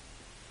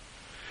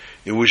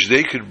 in which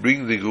they could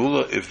bring the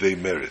Geula if they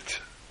merit.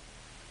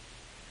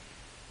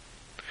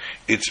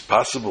 It's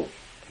possible,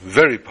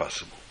 very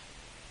possible.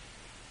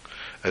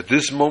 At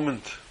this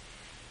moment,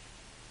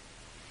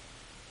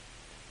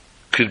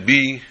 could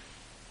be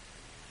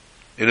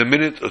in a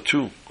minute or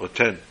 2 or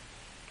 10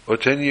 or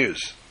 10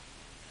 years.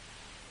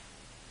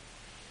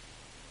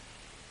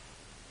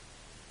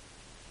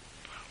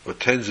 Or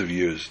tens of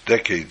years,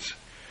 decades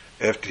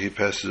after he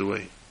passes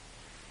away.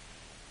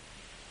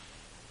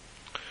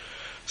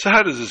 So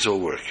how does this all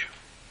work?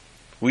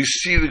 We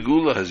see the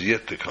Geula has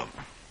yet to come.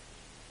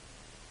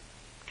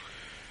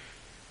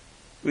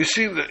 We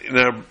see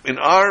that in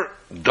our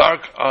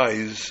dark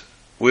eyes,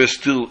 we're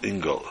still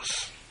in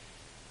Golus.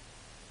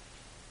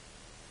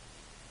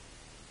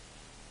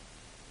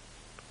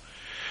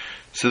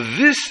 So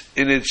this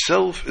in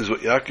itself is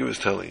what Yaakov is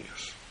telling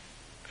us.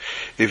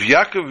 If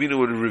Yaakov Avinu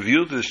would have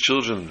revealed to his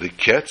children the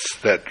ketz,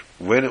 that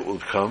when it will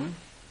come,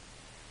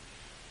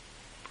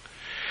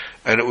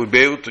 and it would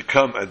be able to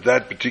come at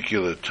that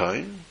particular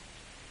time,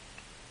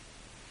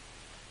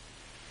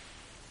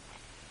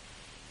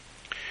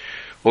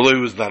 although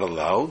he was not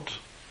allowed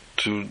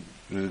to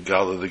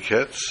gather the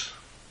ketz,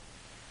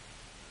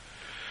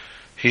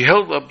 he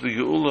held up the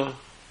Geula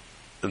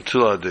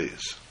until our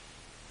days.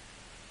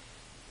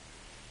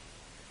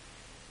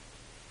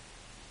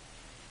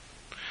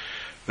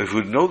 If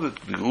we would know that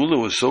the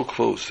Geula was so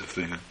close, if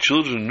the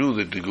children knew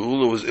that the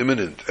Geula was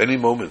imminent, any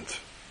moment,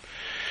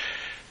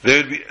 they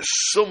would be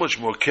so much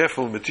more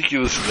careful and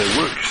meticulous in their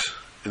works,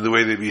 in the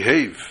way they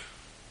behave.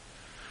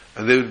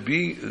 And they would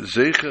be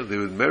Zeicha, they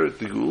would merit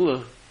the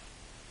Geula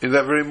in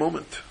that very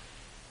moment.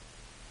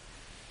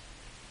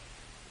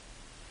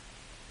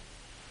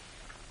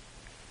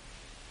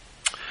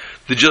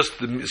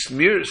 The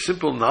mere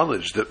simple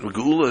knowledge that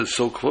Geula is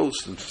so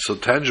close and so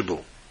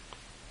tangible,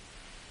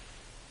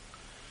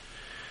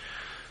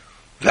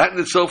 that in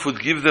itself would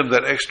give them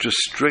that extra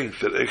strength,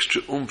 that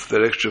extra oomph,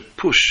 that extra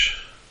push,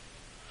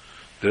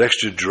 that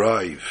extra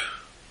drive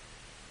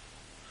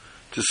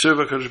to serve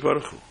HaKadosh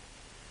Baruch Hu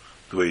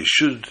the way He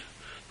should,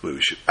 the way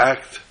we should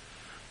act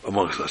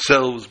amongst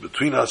ourselves,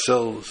 between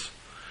ourselves,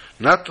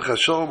 not to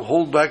Hashem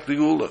hold back the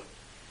Geula.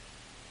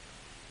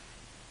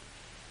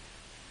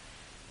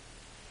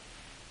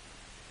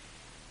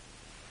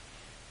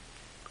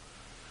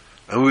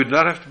 And we would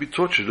not have to be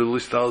tortured all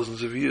these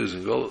thousands of years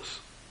in Golos.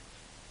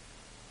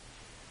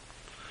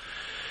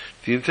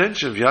 The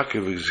intention of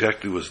Yaakov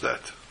exactly was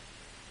that.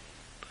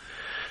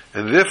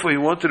 And therefore he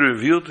wanted to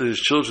reveal to his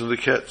children the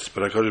Ketz,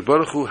 but HaKadosh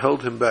Baruch Hu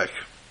held him back.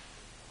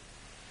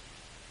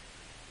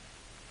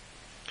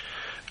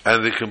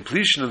 And the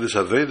completion of this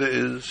Aveda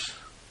is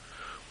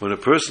when a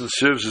person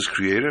serves his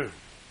Creator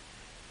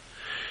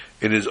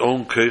in his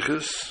own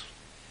keiches,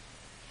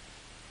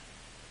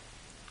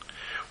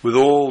 with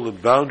all the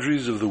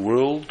boundaries of the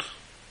world.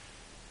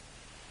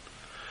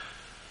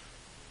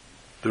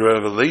 The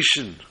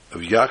revelation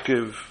of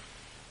Yaakov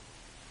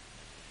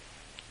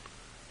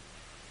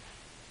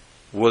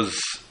was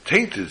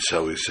tainted,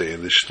 shall we say,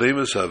 in the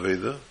Shleimus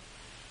Aveda.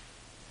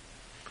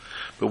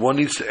 But one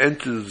needs to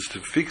enter this, to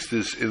fix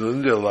this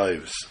in their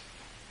lives.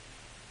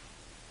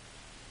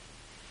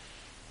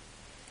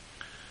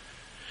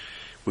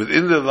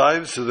 Within their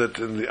lives, so that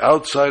in the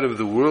outside of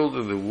the world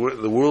and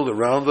the world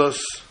around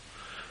us,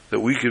 that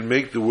we can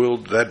make the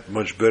world that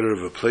much better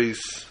of a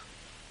place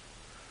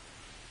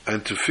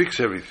and to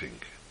fix everything.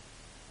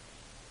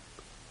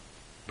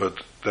 But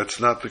that's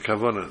not the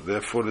kavanah.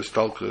 Therefore, the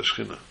stalka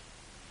Shechina.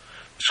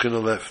 The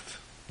Shechina left.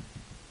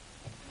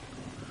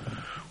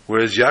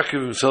 Whereas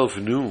Yaakov himself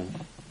knew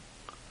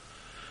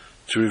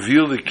to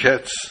reveal the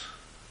Ketz,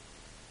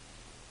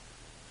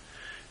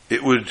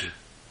 it would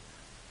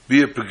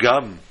be a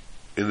pagam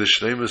in the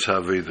Shleimus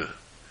HaAveda.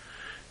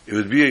 It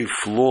would be a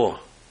flaw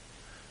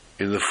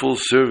in the full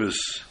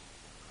service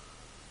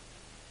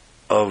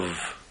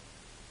of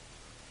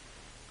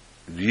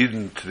the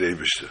Yidden to the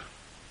Eibishter.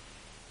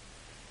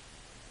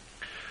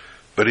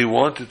 But he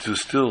wanted to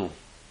still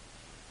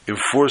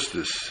enforce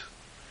this.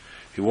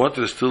 He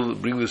wanted to still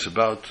bring this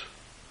about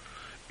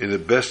in the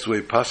best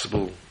way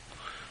possible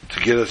to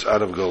get us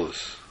out of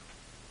Golus.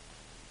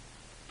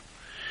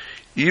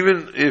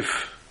 Even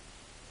if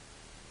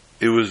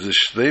it was the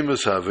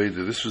Shleimus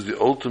HaAveda, this was the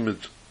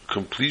ultimate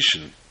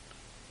completion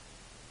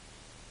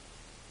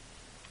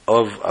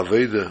of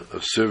Aveda,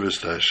 of service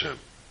to Hashem.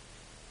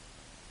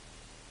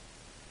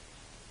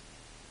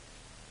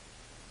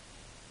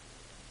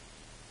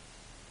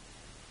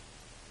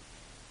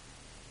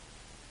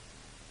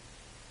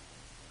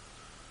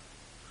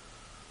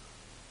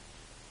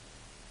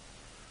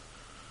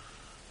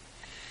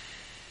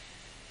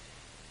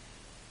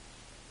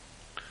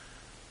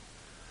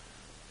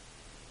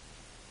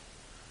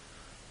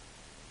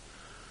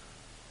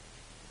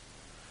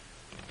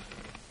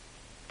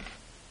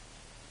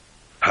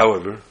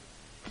 However,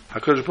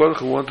 HaKadosh Baruch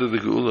Hu wanted the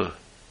Geula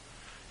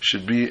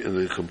should be in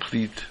the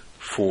complete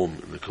form,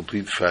 in the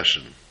complete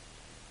fashion.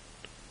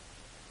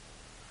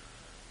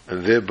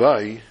 And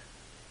thereby,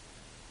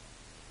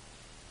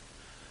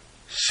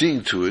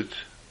 seeing to it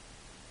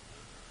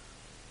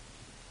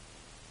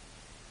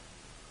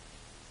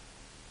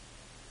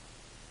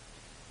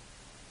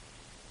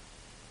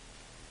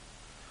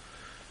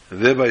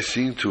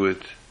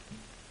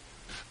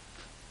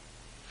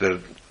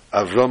that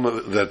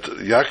that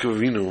Yaakov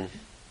Avinu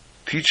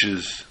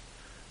teaches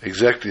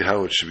exactly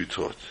how it should be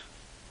taught.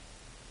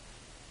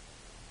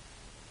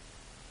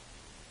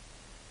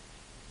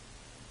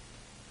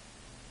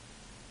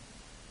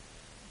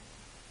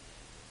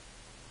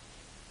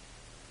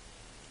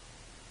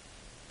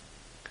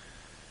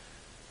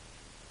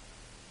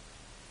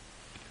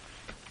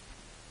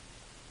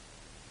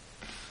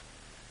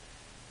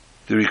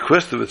 The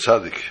request of a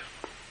tzaddik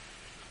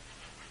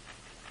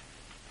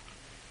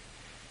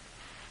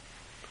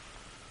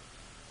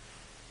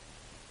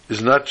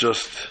is not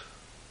just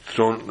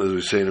thrown, as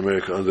we say in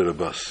America, under a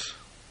bus.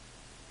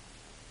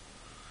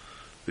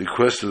 The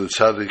request of the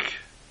tzaddik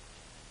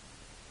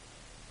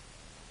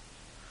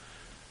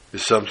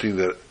is something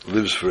that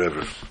lives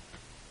forever.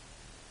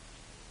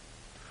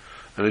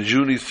 And a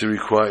Jew needs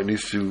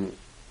to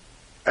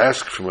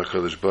ask from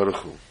HaKadosh Baruch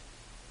Hu.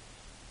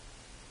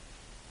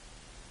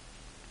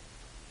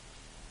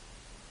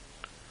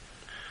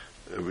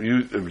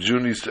 A Jew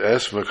needs to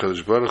ask from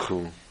HaKadosh Baruch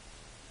Hu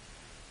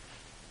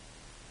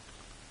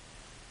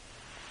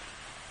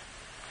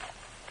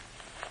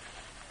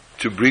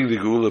to bring the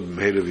Geula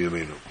b'meira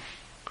v'yameinu.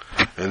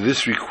 And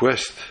this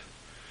request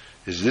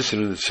this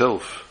in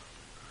itself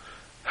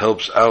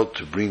helps out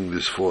to bring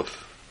this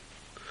forth.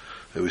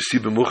 And we see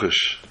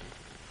b'muchash,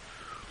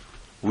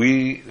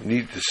 we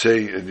need to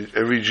say, and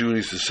every Jew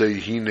needs to say,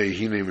 Hine,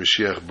 Hine,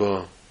 Mashiach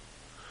ba.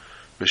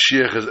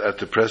 Mashiach is at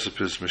the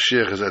precipice,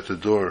 Mashiach is at the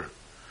door.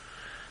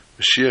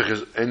 Mashiach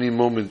is any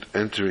moment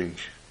entering.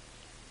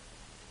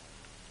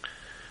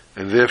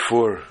 And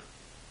therefore,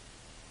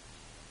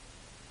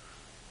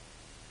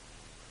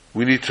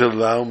 we need to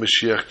allow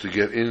Mashiach to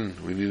get in.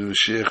 We need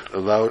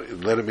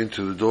Mashiach let him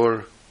into the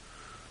door.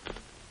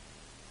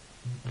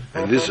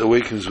 And this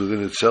awakens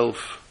within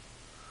itself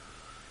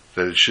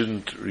that it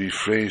shouldn't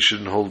refrain,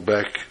 shouldn't hold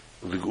back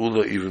the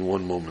Geula even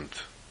one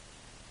moment.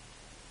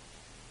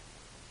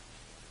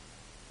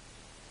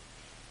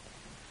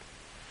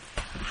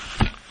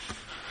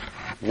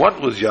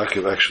 What was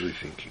Yaakov actually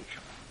thinking?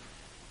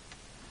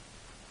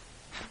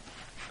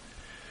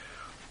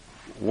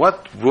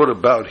 What brought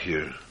about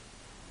here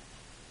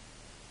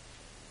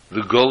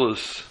the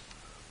Golus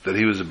that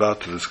he was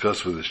about to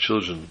discuss with his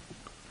children,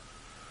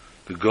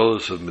 the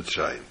Golus of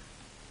Mitzrayim?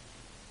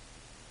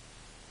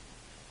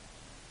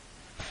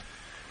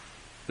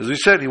 As we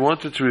said, he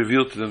wanted to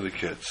reveal to them the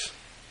Ketz.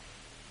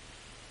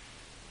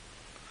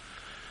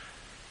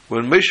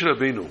 When Moshe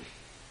Rabbeinu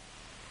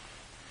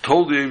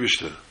told the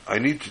Eibishter,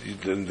 and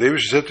the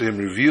Eibishter said to him,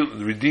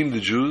 redeem the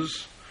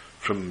Jews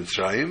from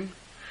Mitzrayim,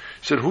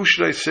 he said, who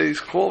should I say is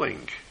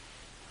calling?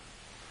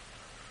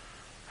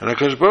 And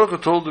HaKadosh Baruch Hu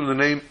told him the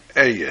name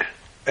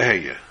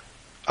Ehyeh,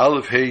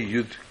 Aleph Hey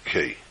Yud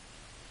Kei.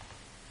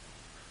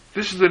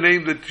 This is the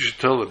name that you should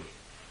tell him.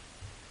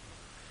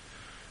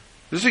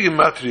 This is a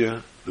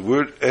gematria. The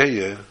word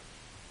Ehyeh,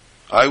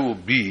 I will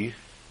be.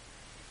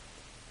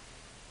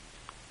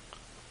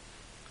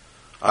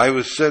 I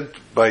was sent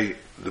by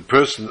the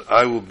person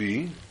I will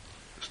be.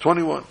 It's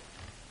 21.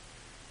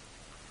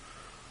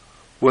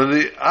 When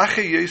the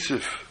Ache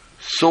Yosef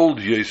sold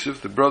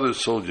Yosef, the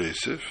brothers sold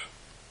Yosef,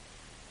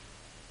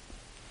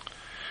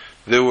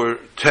 there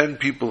were 10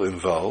 people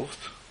involved.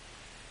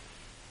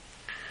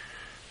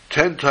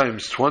 10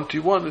 times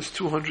 21 is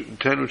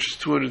 210, which is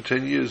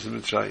 210 years in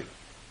Mitzrayim.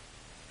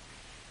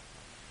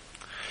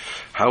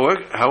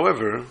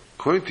 However,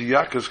 according to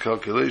Yaakov's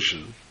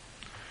calculation,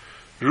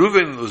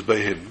 Reuven was by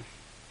him,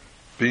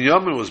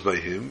 Binyamin was by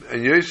him,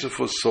 and Yosef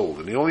was sold,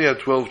 and he only had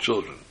 12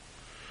 children.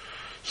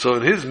 So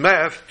in his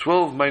math,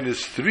 12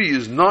 minus 3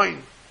 is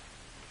 9.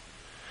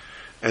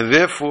 And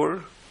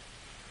therefore,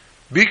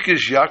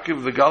 Bikish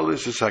Yaakov the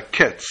Galus is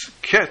HaKetz.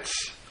 Ketz.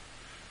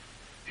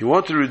 He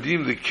wanted to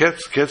redeem the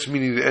Ketz, Ketz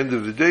meaning the end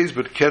of the days,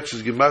 but Ketz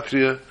is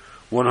Gematria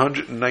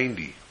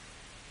 190.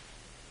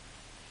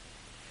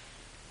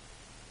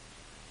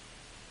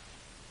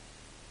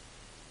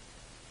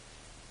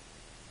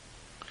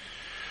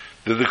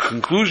 That the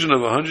conclusion of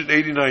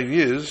 189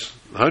 years,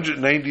 the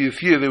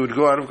 190th year, they would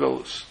go out of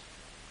Golus.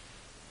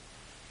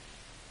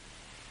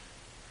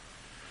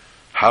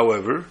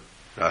 However,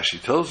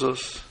 Rashi tells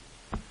us,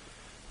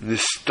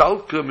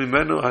 Nistalka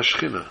mimeno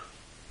hashchina.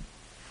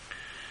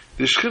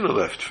 The Shechina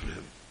left from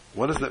him.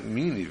 What does that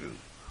mean even?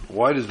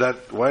 Why did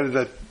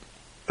that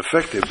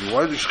affect him?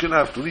 Why did the Shechina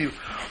have to leave?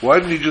 Why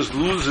didn't he just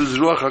lose his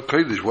Ruach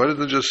HaKodesh? Why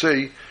didn't he just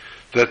say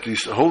that the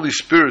Holy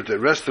Spirit that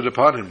rested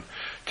upon him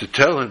to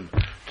tell him,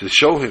 to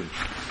show him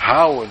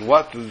how and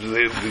what the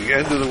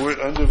end of the word,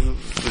 end of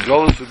the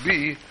Golus would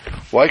be?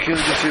 Why can't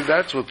he just say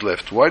that's what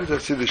left? Why did I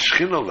say the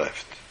Shechina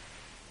left?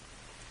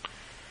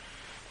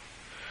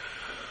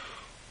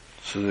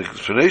 So the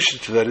explanation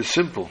to that is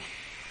simple.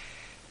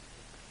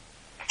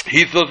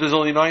 He thought there's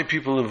only 9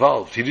 people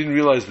involved. He didn't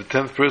realize the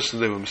 10th person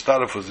they were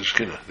Mistaraf was the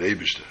Shechina, the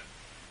Eibishter.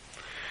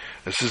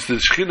 And since the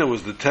Shechina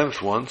was the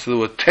 10th one, so there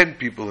were 10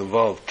 people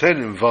involved. 10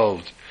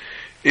 involved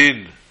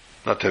in,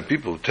 not 10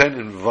 people, 10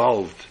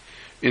 involved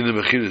in the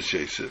Mechiras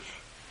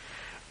Yosef.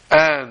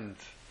 And,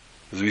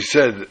 as we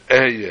said,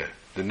 Ehyeh,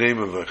 the name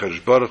of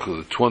HaKadosh Baruch Hu,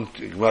 the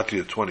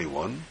Gematria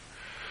 21.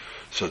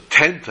 So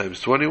 10 times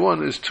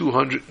 21 is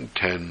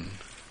 210.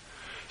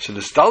 So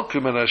the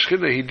Stalkim and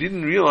Ashchina, he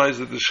didn't realize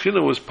that the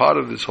Shechina was part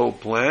of this whole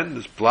plan,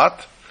 this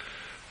plot,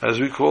 as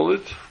we call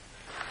it,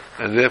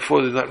 and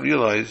therefore did not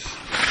realize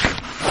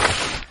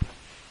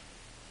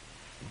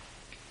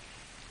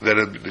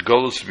that the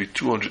goal is to be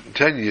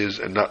 210 years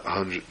and not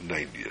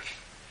 190th.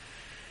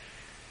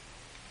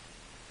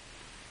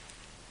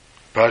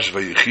 Parshas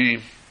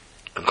Vayechi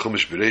and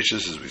Chumash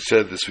Bereshis, as we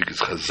said, this week is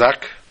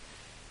Chazak.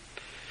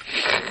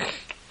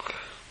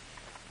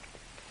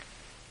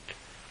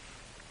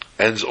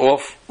 Ends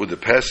off with the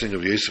passing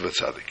of Yosef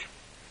HaTzadik.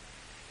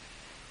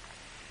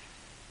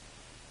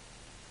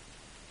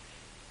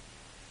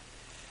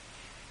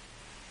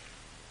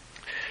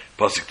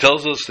 Pasuk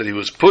tells us that he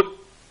was put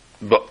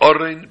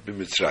ba'orein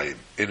b'Mitzrayim,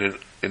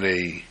 in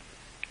a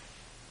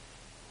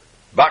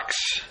box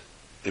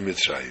in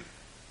Mitzrayim,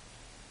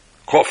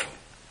 coffin.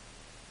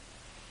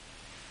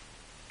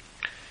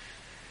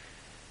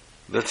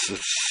 Let's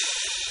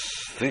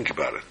think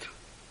about it.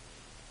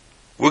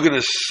 We're going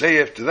to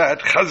say after that,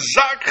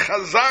 Chazak,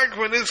 Chazak,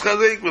 when it's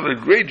Chazak, with a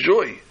great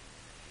joy.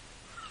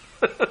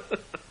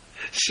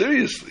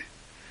 Seriously.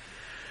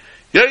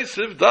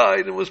 Yosef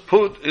died and was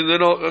put in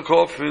a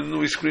coffin.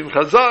 We scream,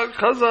 Chazak,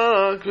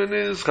 Chazak,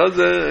 V'nis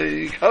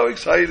Chazak. How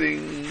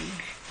exciting.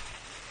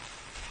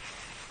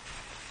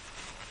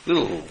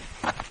 Little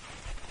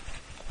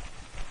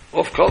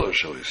off color,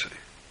 shall we say.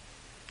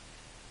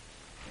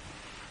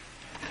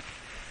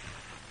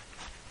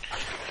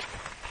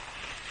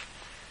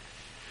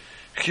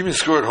 Keeping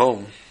score at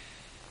home,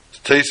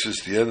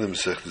 Taisus, the end of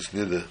Masechtas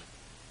Nida,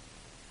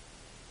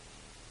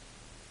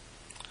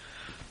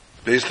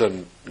 based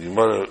on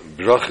Gemara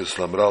Berachos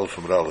Lamral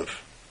from Ralev.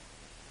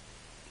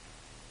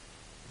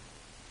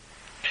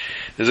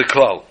 There's a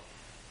klal.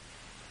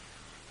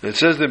 And it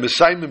says that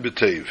Mesayim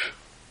B'Teiv.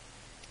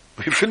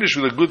 We finish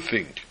with a good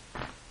thing.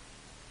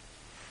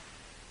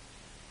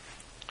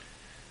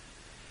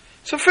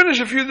 So finish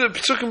a few of the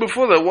psukim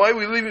before that. Why are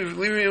we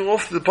leaving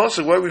off the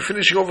pasuk? Why are we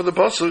finishing off of the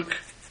pasuk?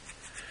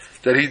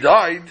 That he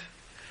died.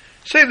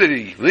 Say that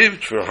he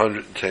lived for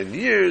 110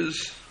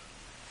 years.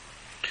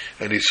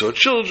 And he saw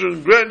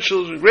children,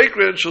 grandchildren,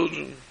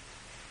 great-grandchildren.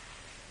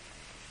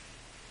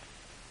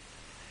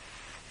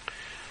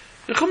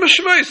 The Chumash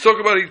Shemais talk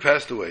about he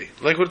passed away.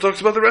 Like when it talks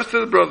about the rest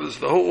of the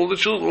brothers. All the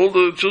children of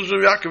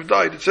Yaakov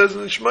died. It says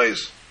in the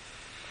Shemais.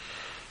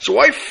 So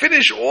why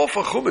finish off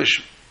a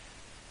Chumash?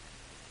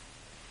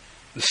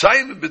 The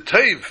Sayim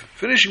B'Teiv,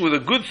 finishing with a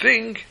good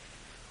thing,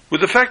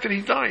 with the fact that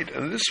he died.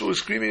 And this was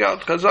screaming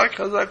out, Chazak,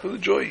 Chazak, with a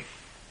joy.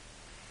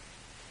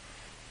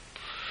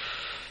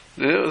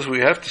 Yes, we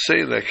have to say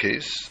in that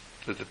case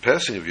that the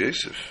passing of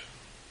Yosef,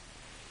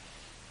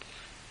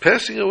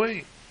 passing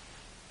away,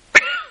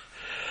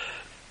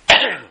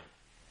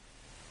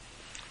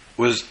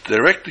 was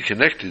directly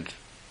connected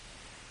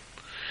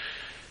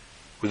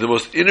with the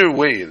most inner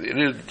way, the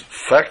inner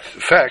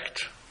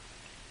fact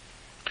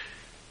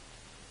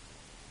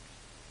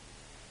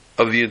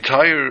of the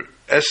entire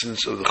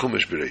essence of the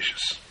Chumash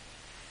Bereshis.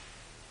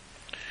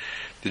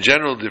 The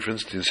general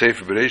difference between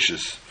Sefer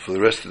Bereshis for the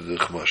rest of the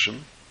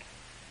Chumashim,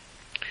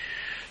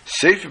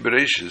 Sefer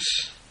Bereshis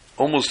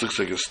almost looks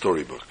like a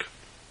storybook.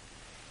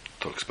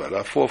 Talks about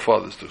our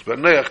forefathers, talks about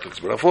Noach, talks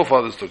about our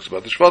forefathers, talks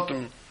about the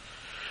Shvatim,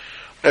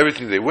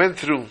 everything they went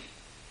through.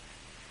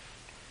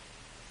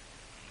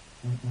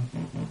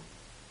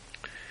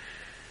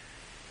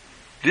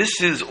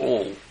 This is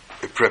all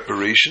a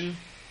preparation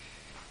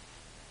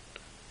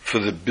for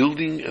the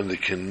building and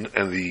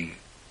the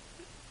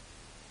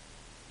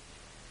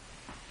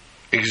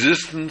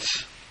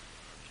existence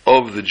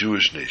of the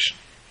Jewish nation.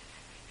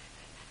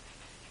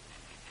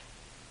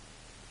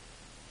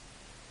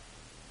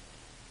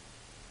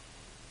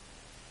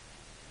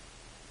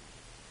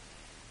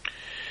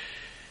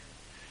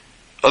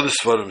 Other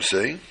Sfarim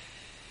say,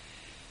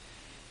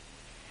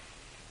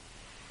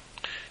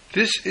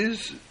 this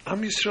is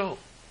Am Yisrael.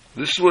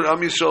 This is what Am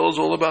Yisrael is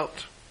all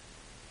about.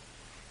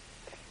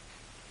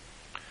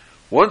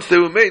 Once they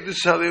were made, this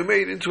is how they were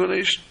made into a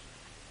nation.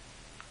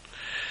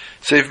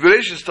 Sefer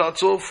Bereshit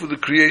starts off with the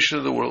creation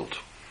of the world.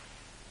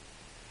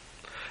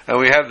 And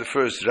we have the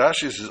first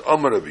Rashi, it says,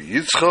 Amar Rabbi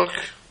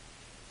Yitzchak,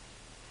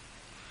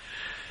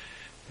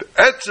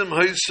 the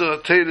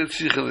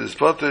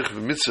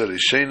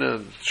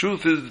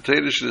truth is, the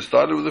Torah should have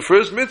started with the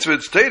first mitzvah.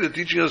 It's Torah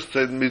teaching us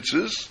 10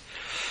 mitzvahs,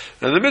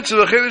 and the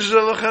mitzvah Chedesh is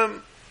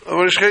Alachem,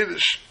 Amarish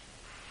Chedesh.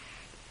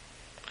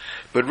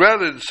 But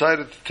rather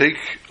decided to take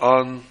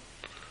on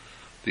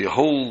the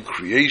whole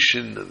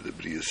creation and the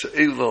B'riyas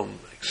Elam,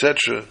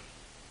 etc.,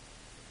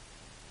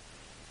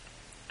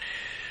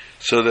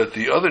 so that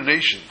the other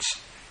nations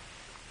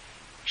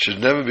should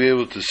never be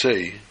able to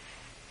say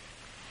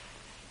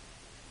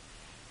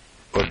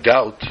or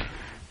doubt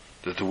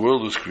that the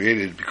world was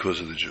created because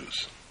of the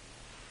Jews.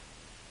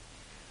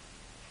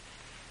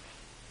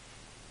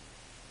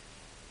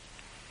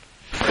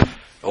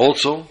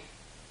 Also,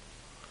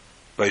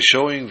 by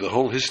showing the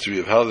whole history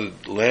of how the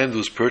land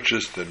was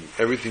purchased and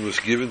everything was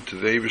given to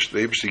the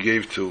Eibishter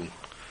gave to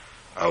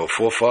our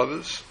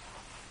forefathers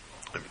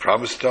and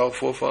promised to our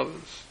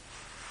forefathers,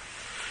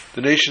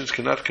 the nations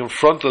cannot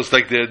confront us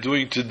like they are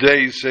doing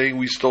today, saying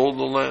we stole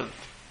the land.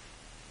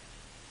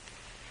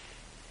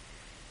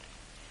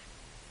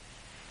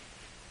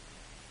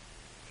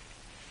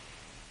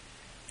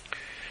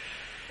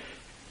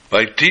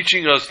 By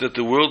teaching us that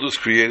the world was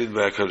created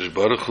by HaKadosh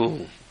Baruch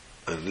Hu,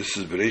 and this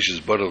is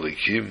Bereshis Bara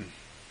Leikim,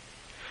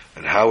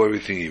 and how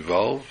everything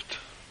evolved,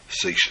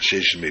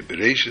 Sheish Mei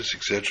Bereshis,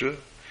 etc.,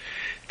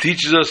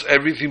 teaches us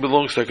everything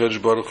belongs to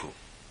HaKadosh Baruch Hu.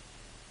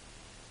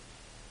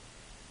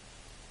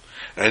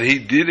 And He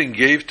did and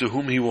gave to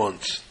whom He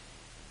wants.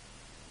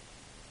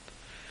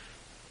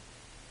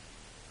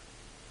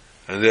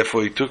 And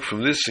therefore He took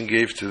from this and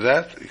gave to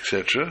that,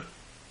 etc.,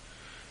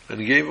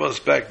 and gave us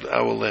back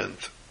our land.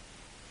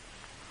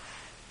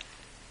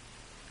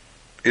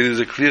 It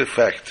is a clear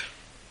fact.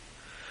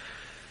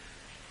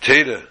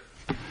 Torah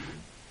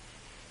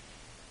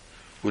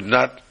would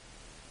not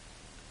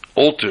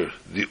alter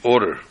the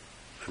order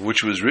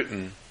which was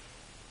written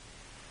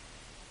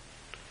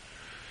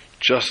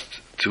just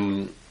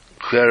to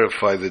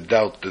clarify the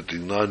doubt that the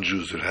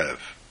non-Jews would have.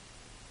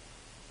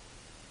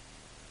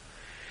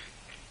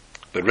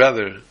 but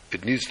rather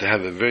it needs to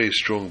have a very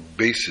strong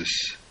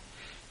basis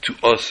to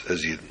us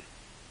as Yidden.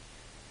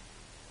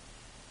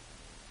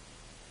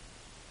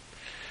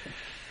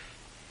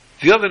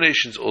 The other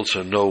nations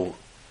also know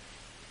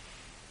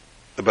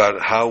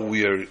about how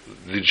we are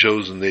the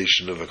chosen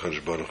nation of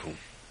HaKadosh Baruch Hu,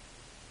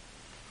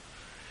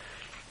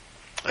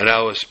 and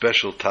our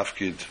special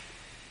tafkid.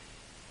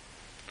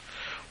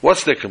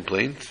 What's their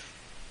complaint?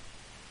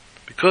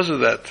 Because of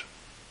that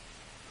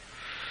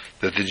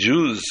the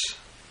Jews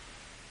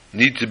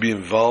need to be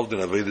involved in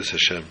Avodas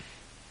Hashem,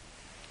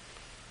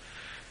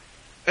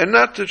 and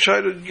not to try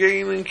to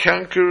gain and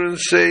conquer and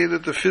say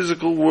that the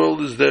physical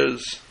world is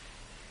theirs.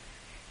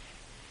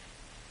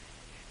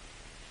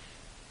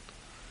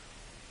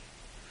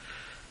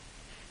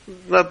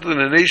 Not in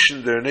a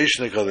nation, they're a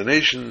nation like other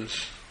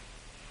nations.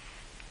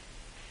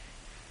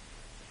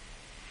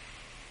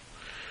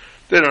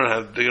 They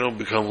don't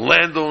become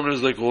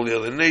landowners like all the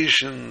other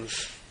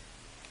nations.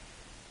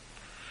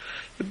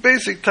 The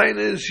basic taina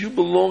is you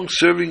belong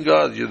serving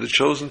God, you're the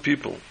chosen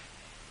people.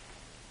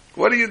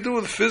 What do you do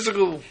with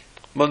physical,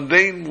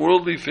 mundane,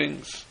 worldly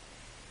things?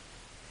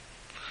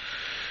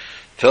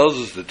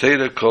 Tells us the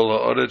Teda Kol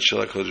Ha'aretz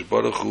Shel HaKadosh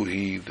Baruch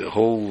Hu, the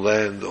whole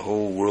land, the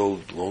whole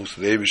world belongs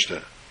to the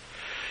Eibishter.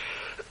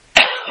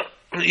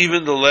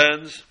 Even the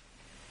lands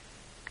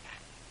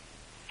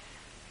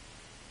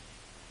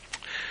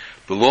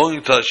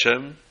belonging to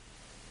Hashem,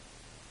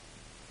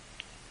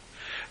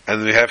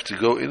 and we have to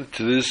go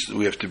into this,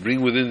 we have to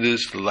bring within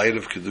this the light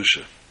of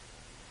Kedusha.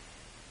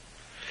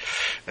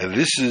 And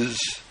this is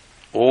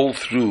all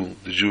through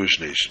the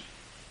Jewish nation.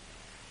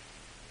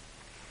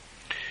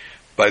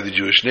 By the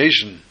Jewish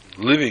nation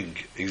living,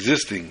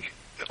 existing,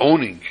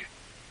 owning,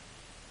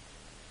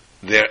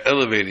 they are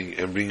elevating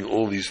and bringing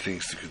all these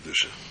things to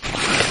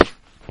Kedusha.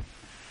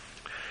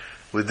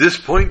 With this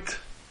point,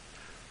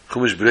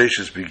 Chumash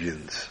Bereishis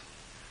begins.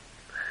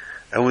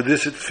 And with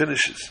this it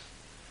finishes.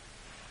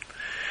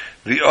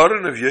 The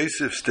Aron of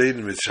Yosef stayed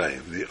in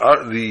Mitzrayim.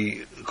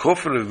 The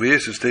coffin of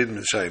Yosef stayed in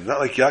Mitzrayim. Not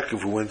like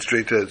Yaakov, who went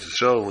straight to Eretz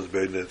Yisrael and was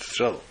buried in Eretz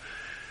Yisrael.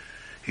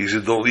 He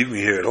said, don't leave me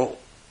here at all.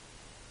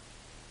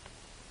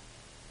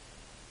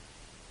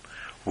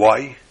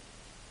 Why?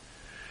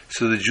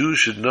 So the Jews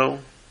should know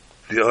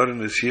the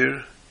Aron is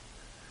here,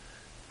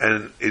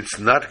 and it's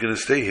not going to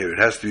stay here. It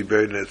has to be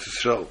buried in Eretz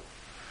Yisrael.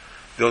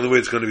 The only way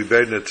it's going to be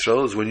buried in Eretz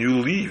Yisrael is when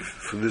you leave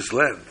from this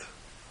land.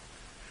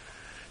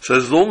 So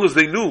as long as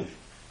they knew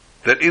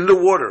that in the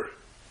water,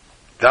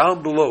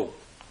 down below,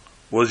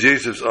 was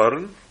Yosef's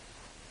Aron,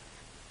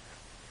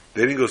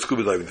 they didn't go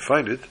scuba diving to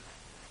find it,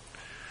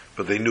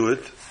 but they knew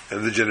it,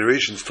 and the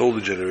generations told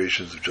the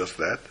generations of just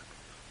that.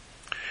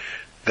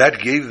 That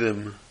gave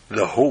them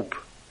the hope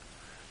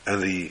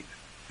and the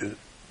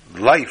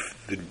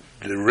life, the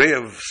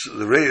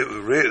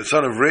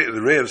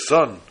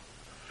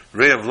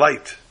ray of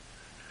light,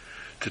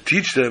 to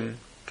teach them,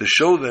 to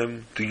show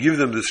them, to give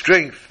them the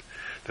strength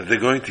that they're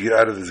going to get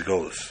out of this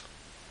golus.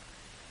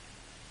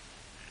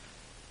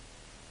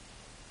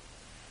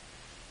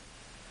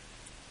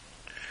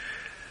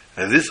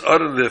 And this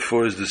Aron,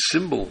 therefore, is the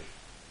symbol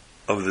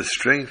of the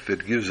strength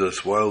that gives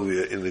us while we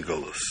are in the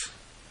golus.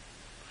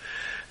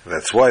 And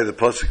that's why the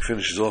pasuk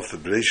finishes off the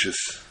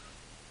Bereishis,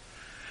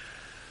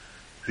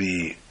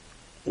 the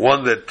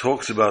one that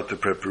talks about the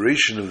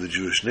preparation of the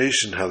Jewish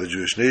nation, how the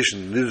Jewish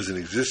nation lives and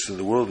exists in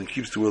the world and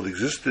keeps the world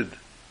existed.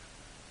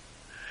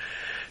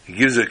 He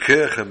gives a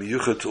keach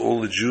hamiyucha to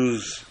all the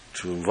Jews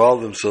to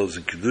involve themselves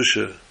in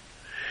Kedusha.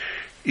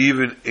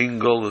 Even in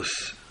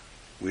Golus,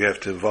 we have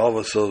to involve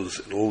ourselves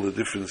in all the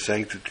different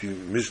sanctity,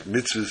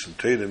 mitzvahs and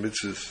Torah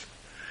mitzvahs.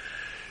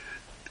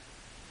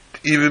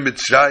 Even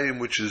Mitzrayim,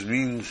 which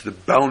means the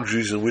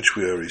boundaries in which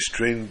we are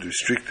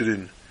restricted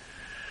in.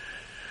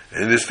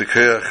 And this the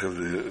keach of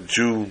the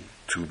Jew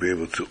to be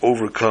able to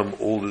overcome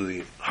all of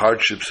the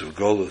hardships of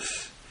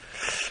Golus,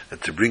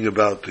 and to bring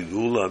about the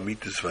Geula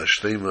Amitis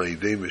Vashlema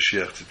Idei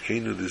Mashiach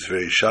Tzidkenu, this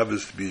very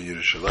Shabbos, to be in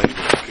Yerushalayim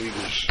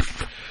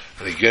Kodesh.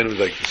 And again, we'd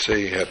like to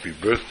say happy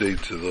birthday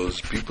to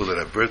those people that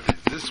have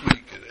birthdays this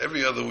week and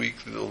every other week,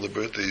 and all the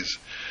birthdays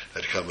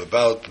that come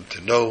about, and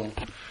to know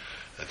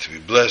and to be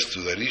blessed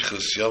with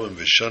Arichos Yamim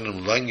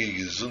V'Shanim Lange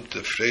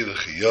Gesunte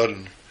Freiliche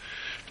Jahren,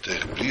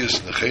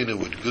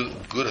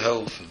 with good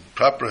health and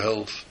proper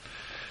health,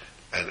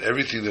 and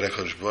everything that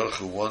HaKadosh Baruch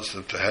Hu wants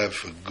them to have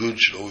for good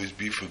should always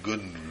be for good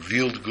and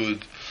revealed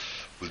good,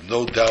 with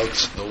no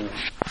doubts, no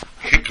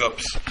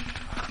hiccups,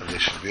 and they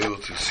should be able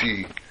to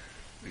see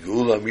the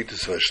Geula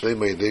Amitis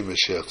Vashlema Yidei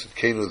Mashiach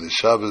Tzidkenu, the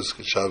Shabbos,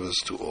 good Shabbos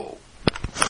to all.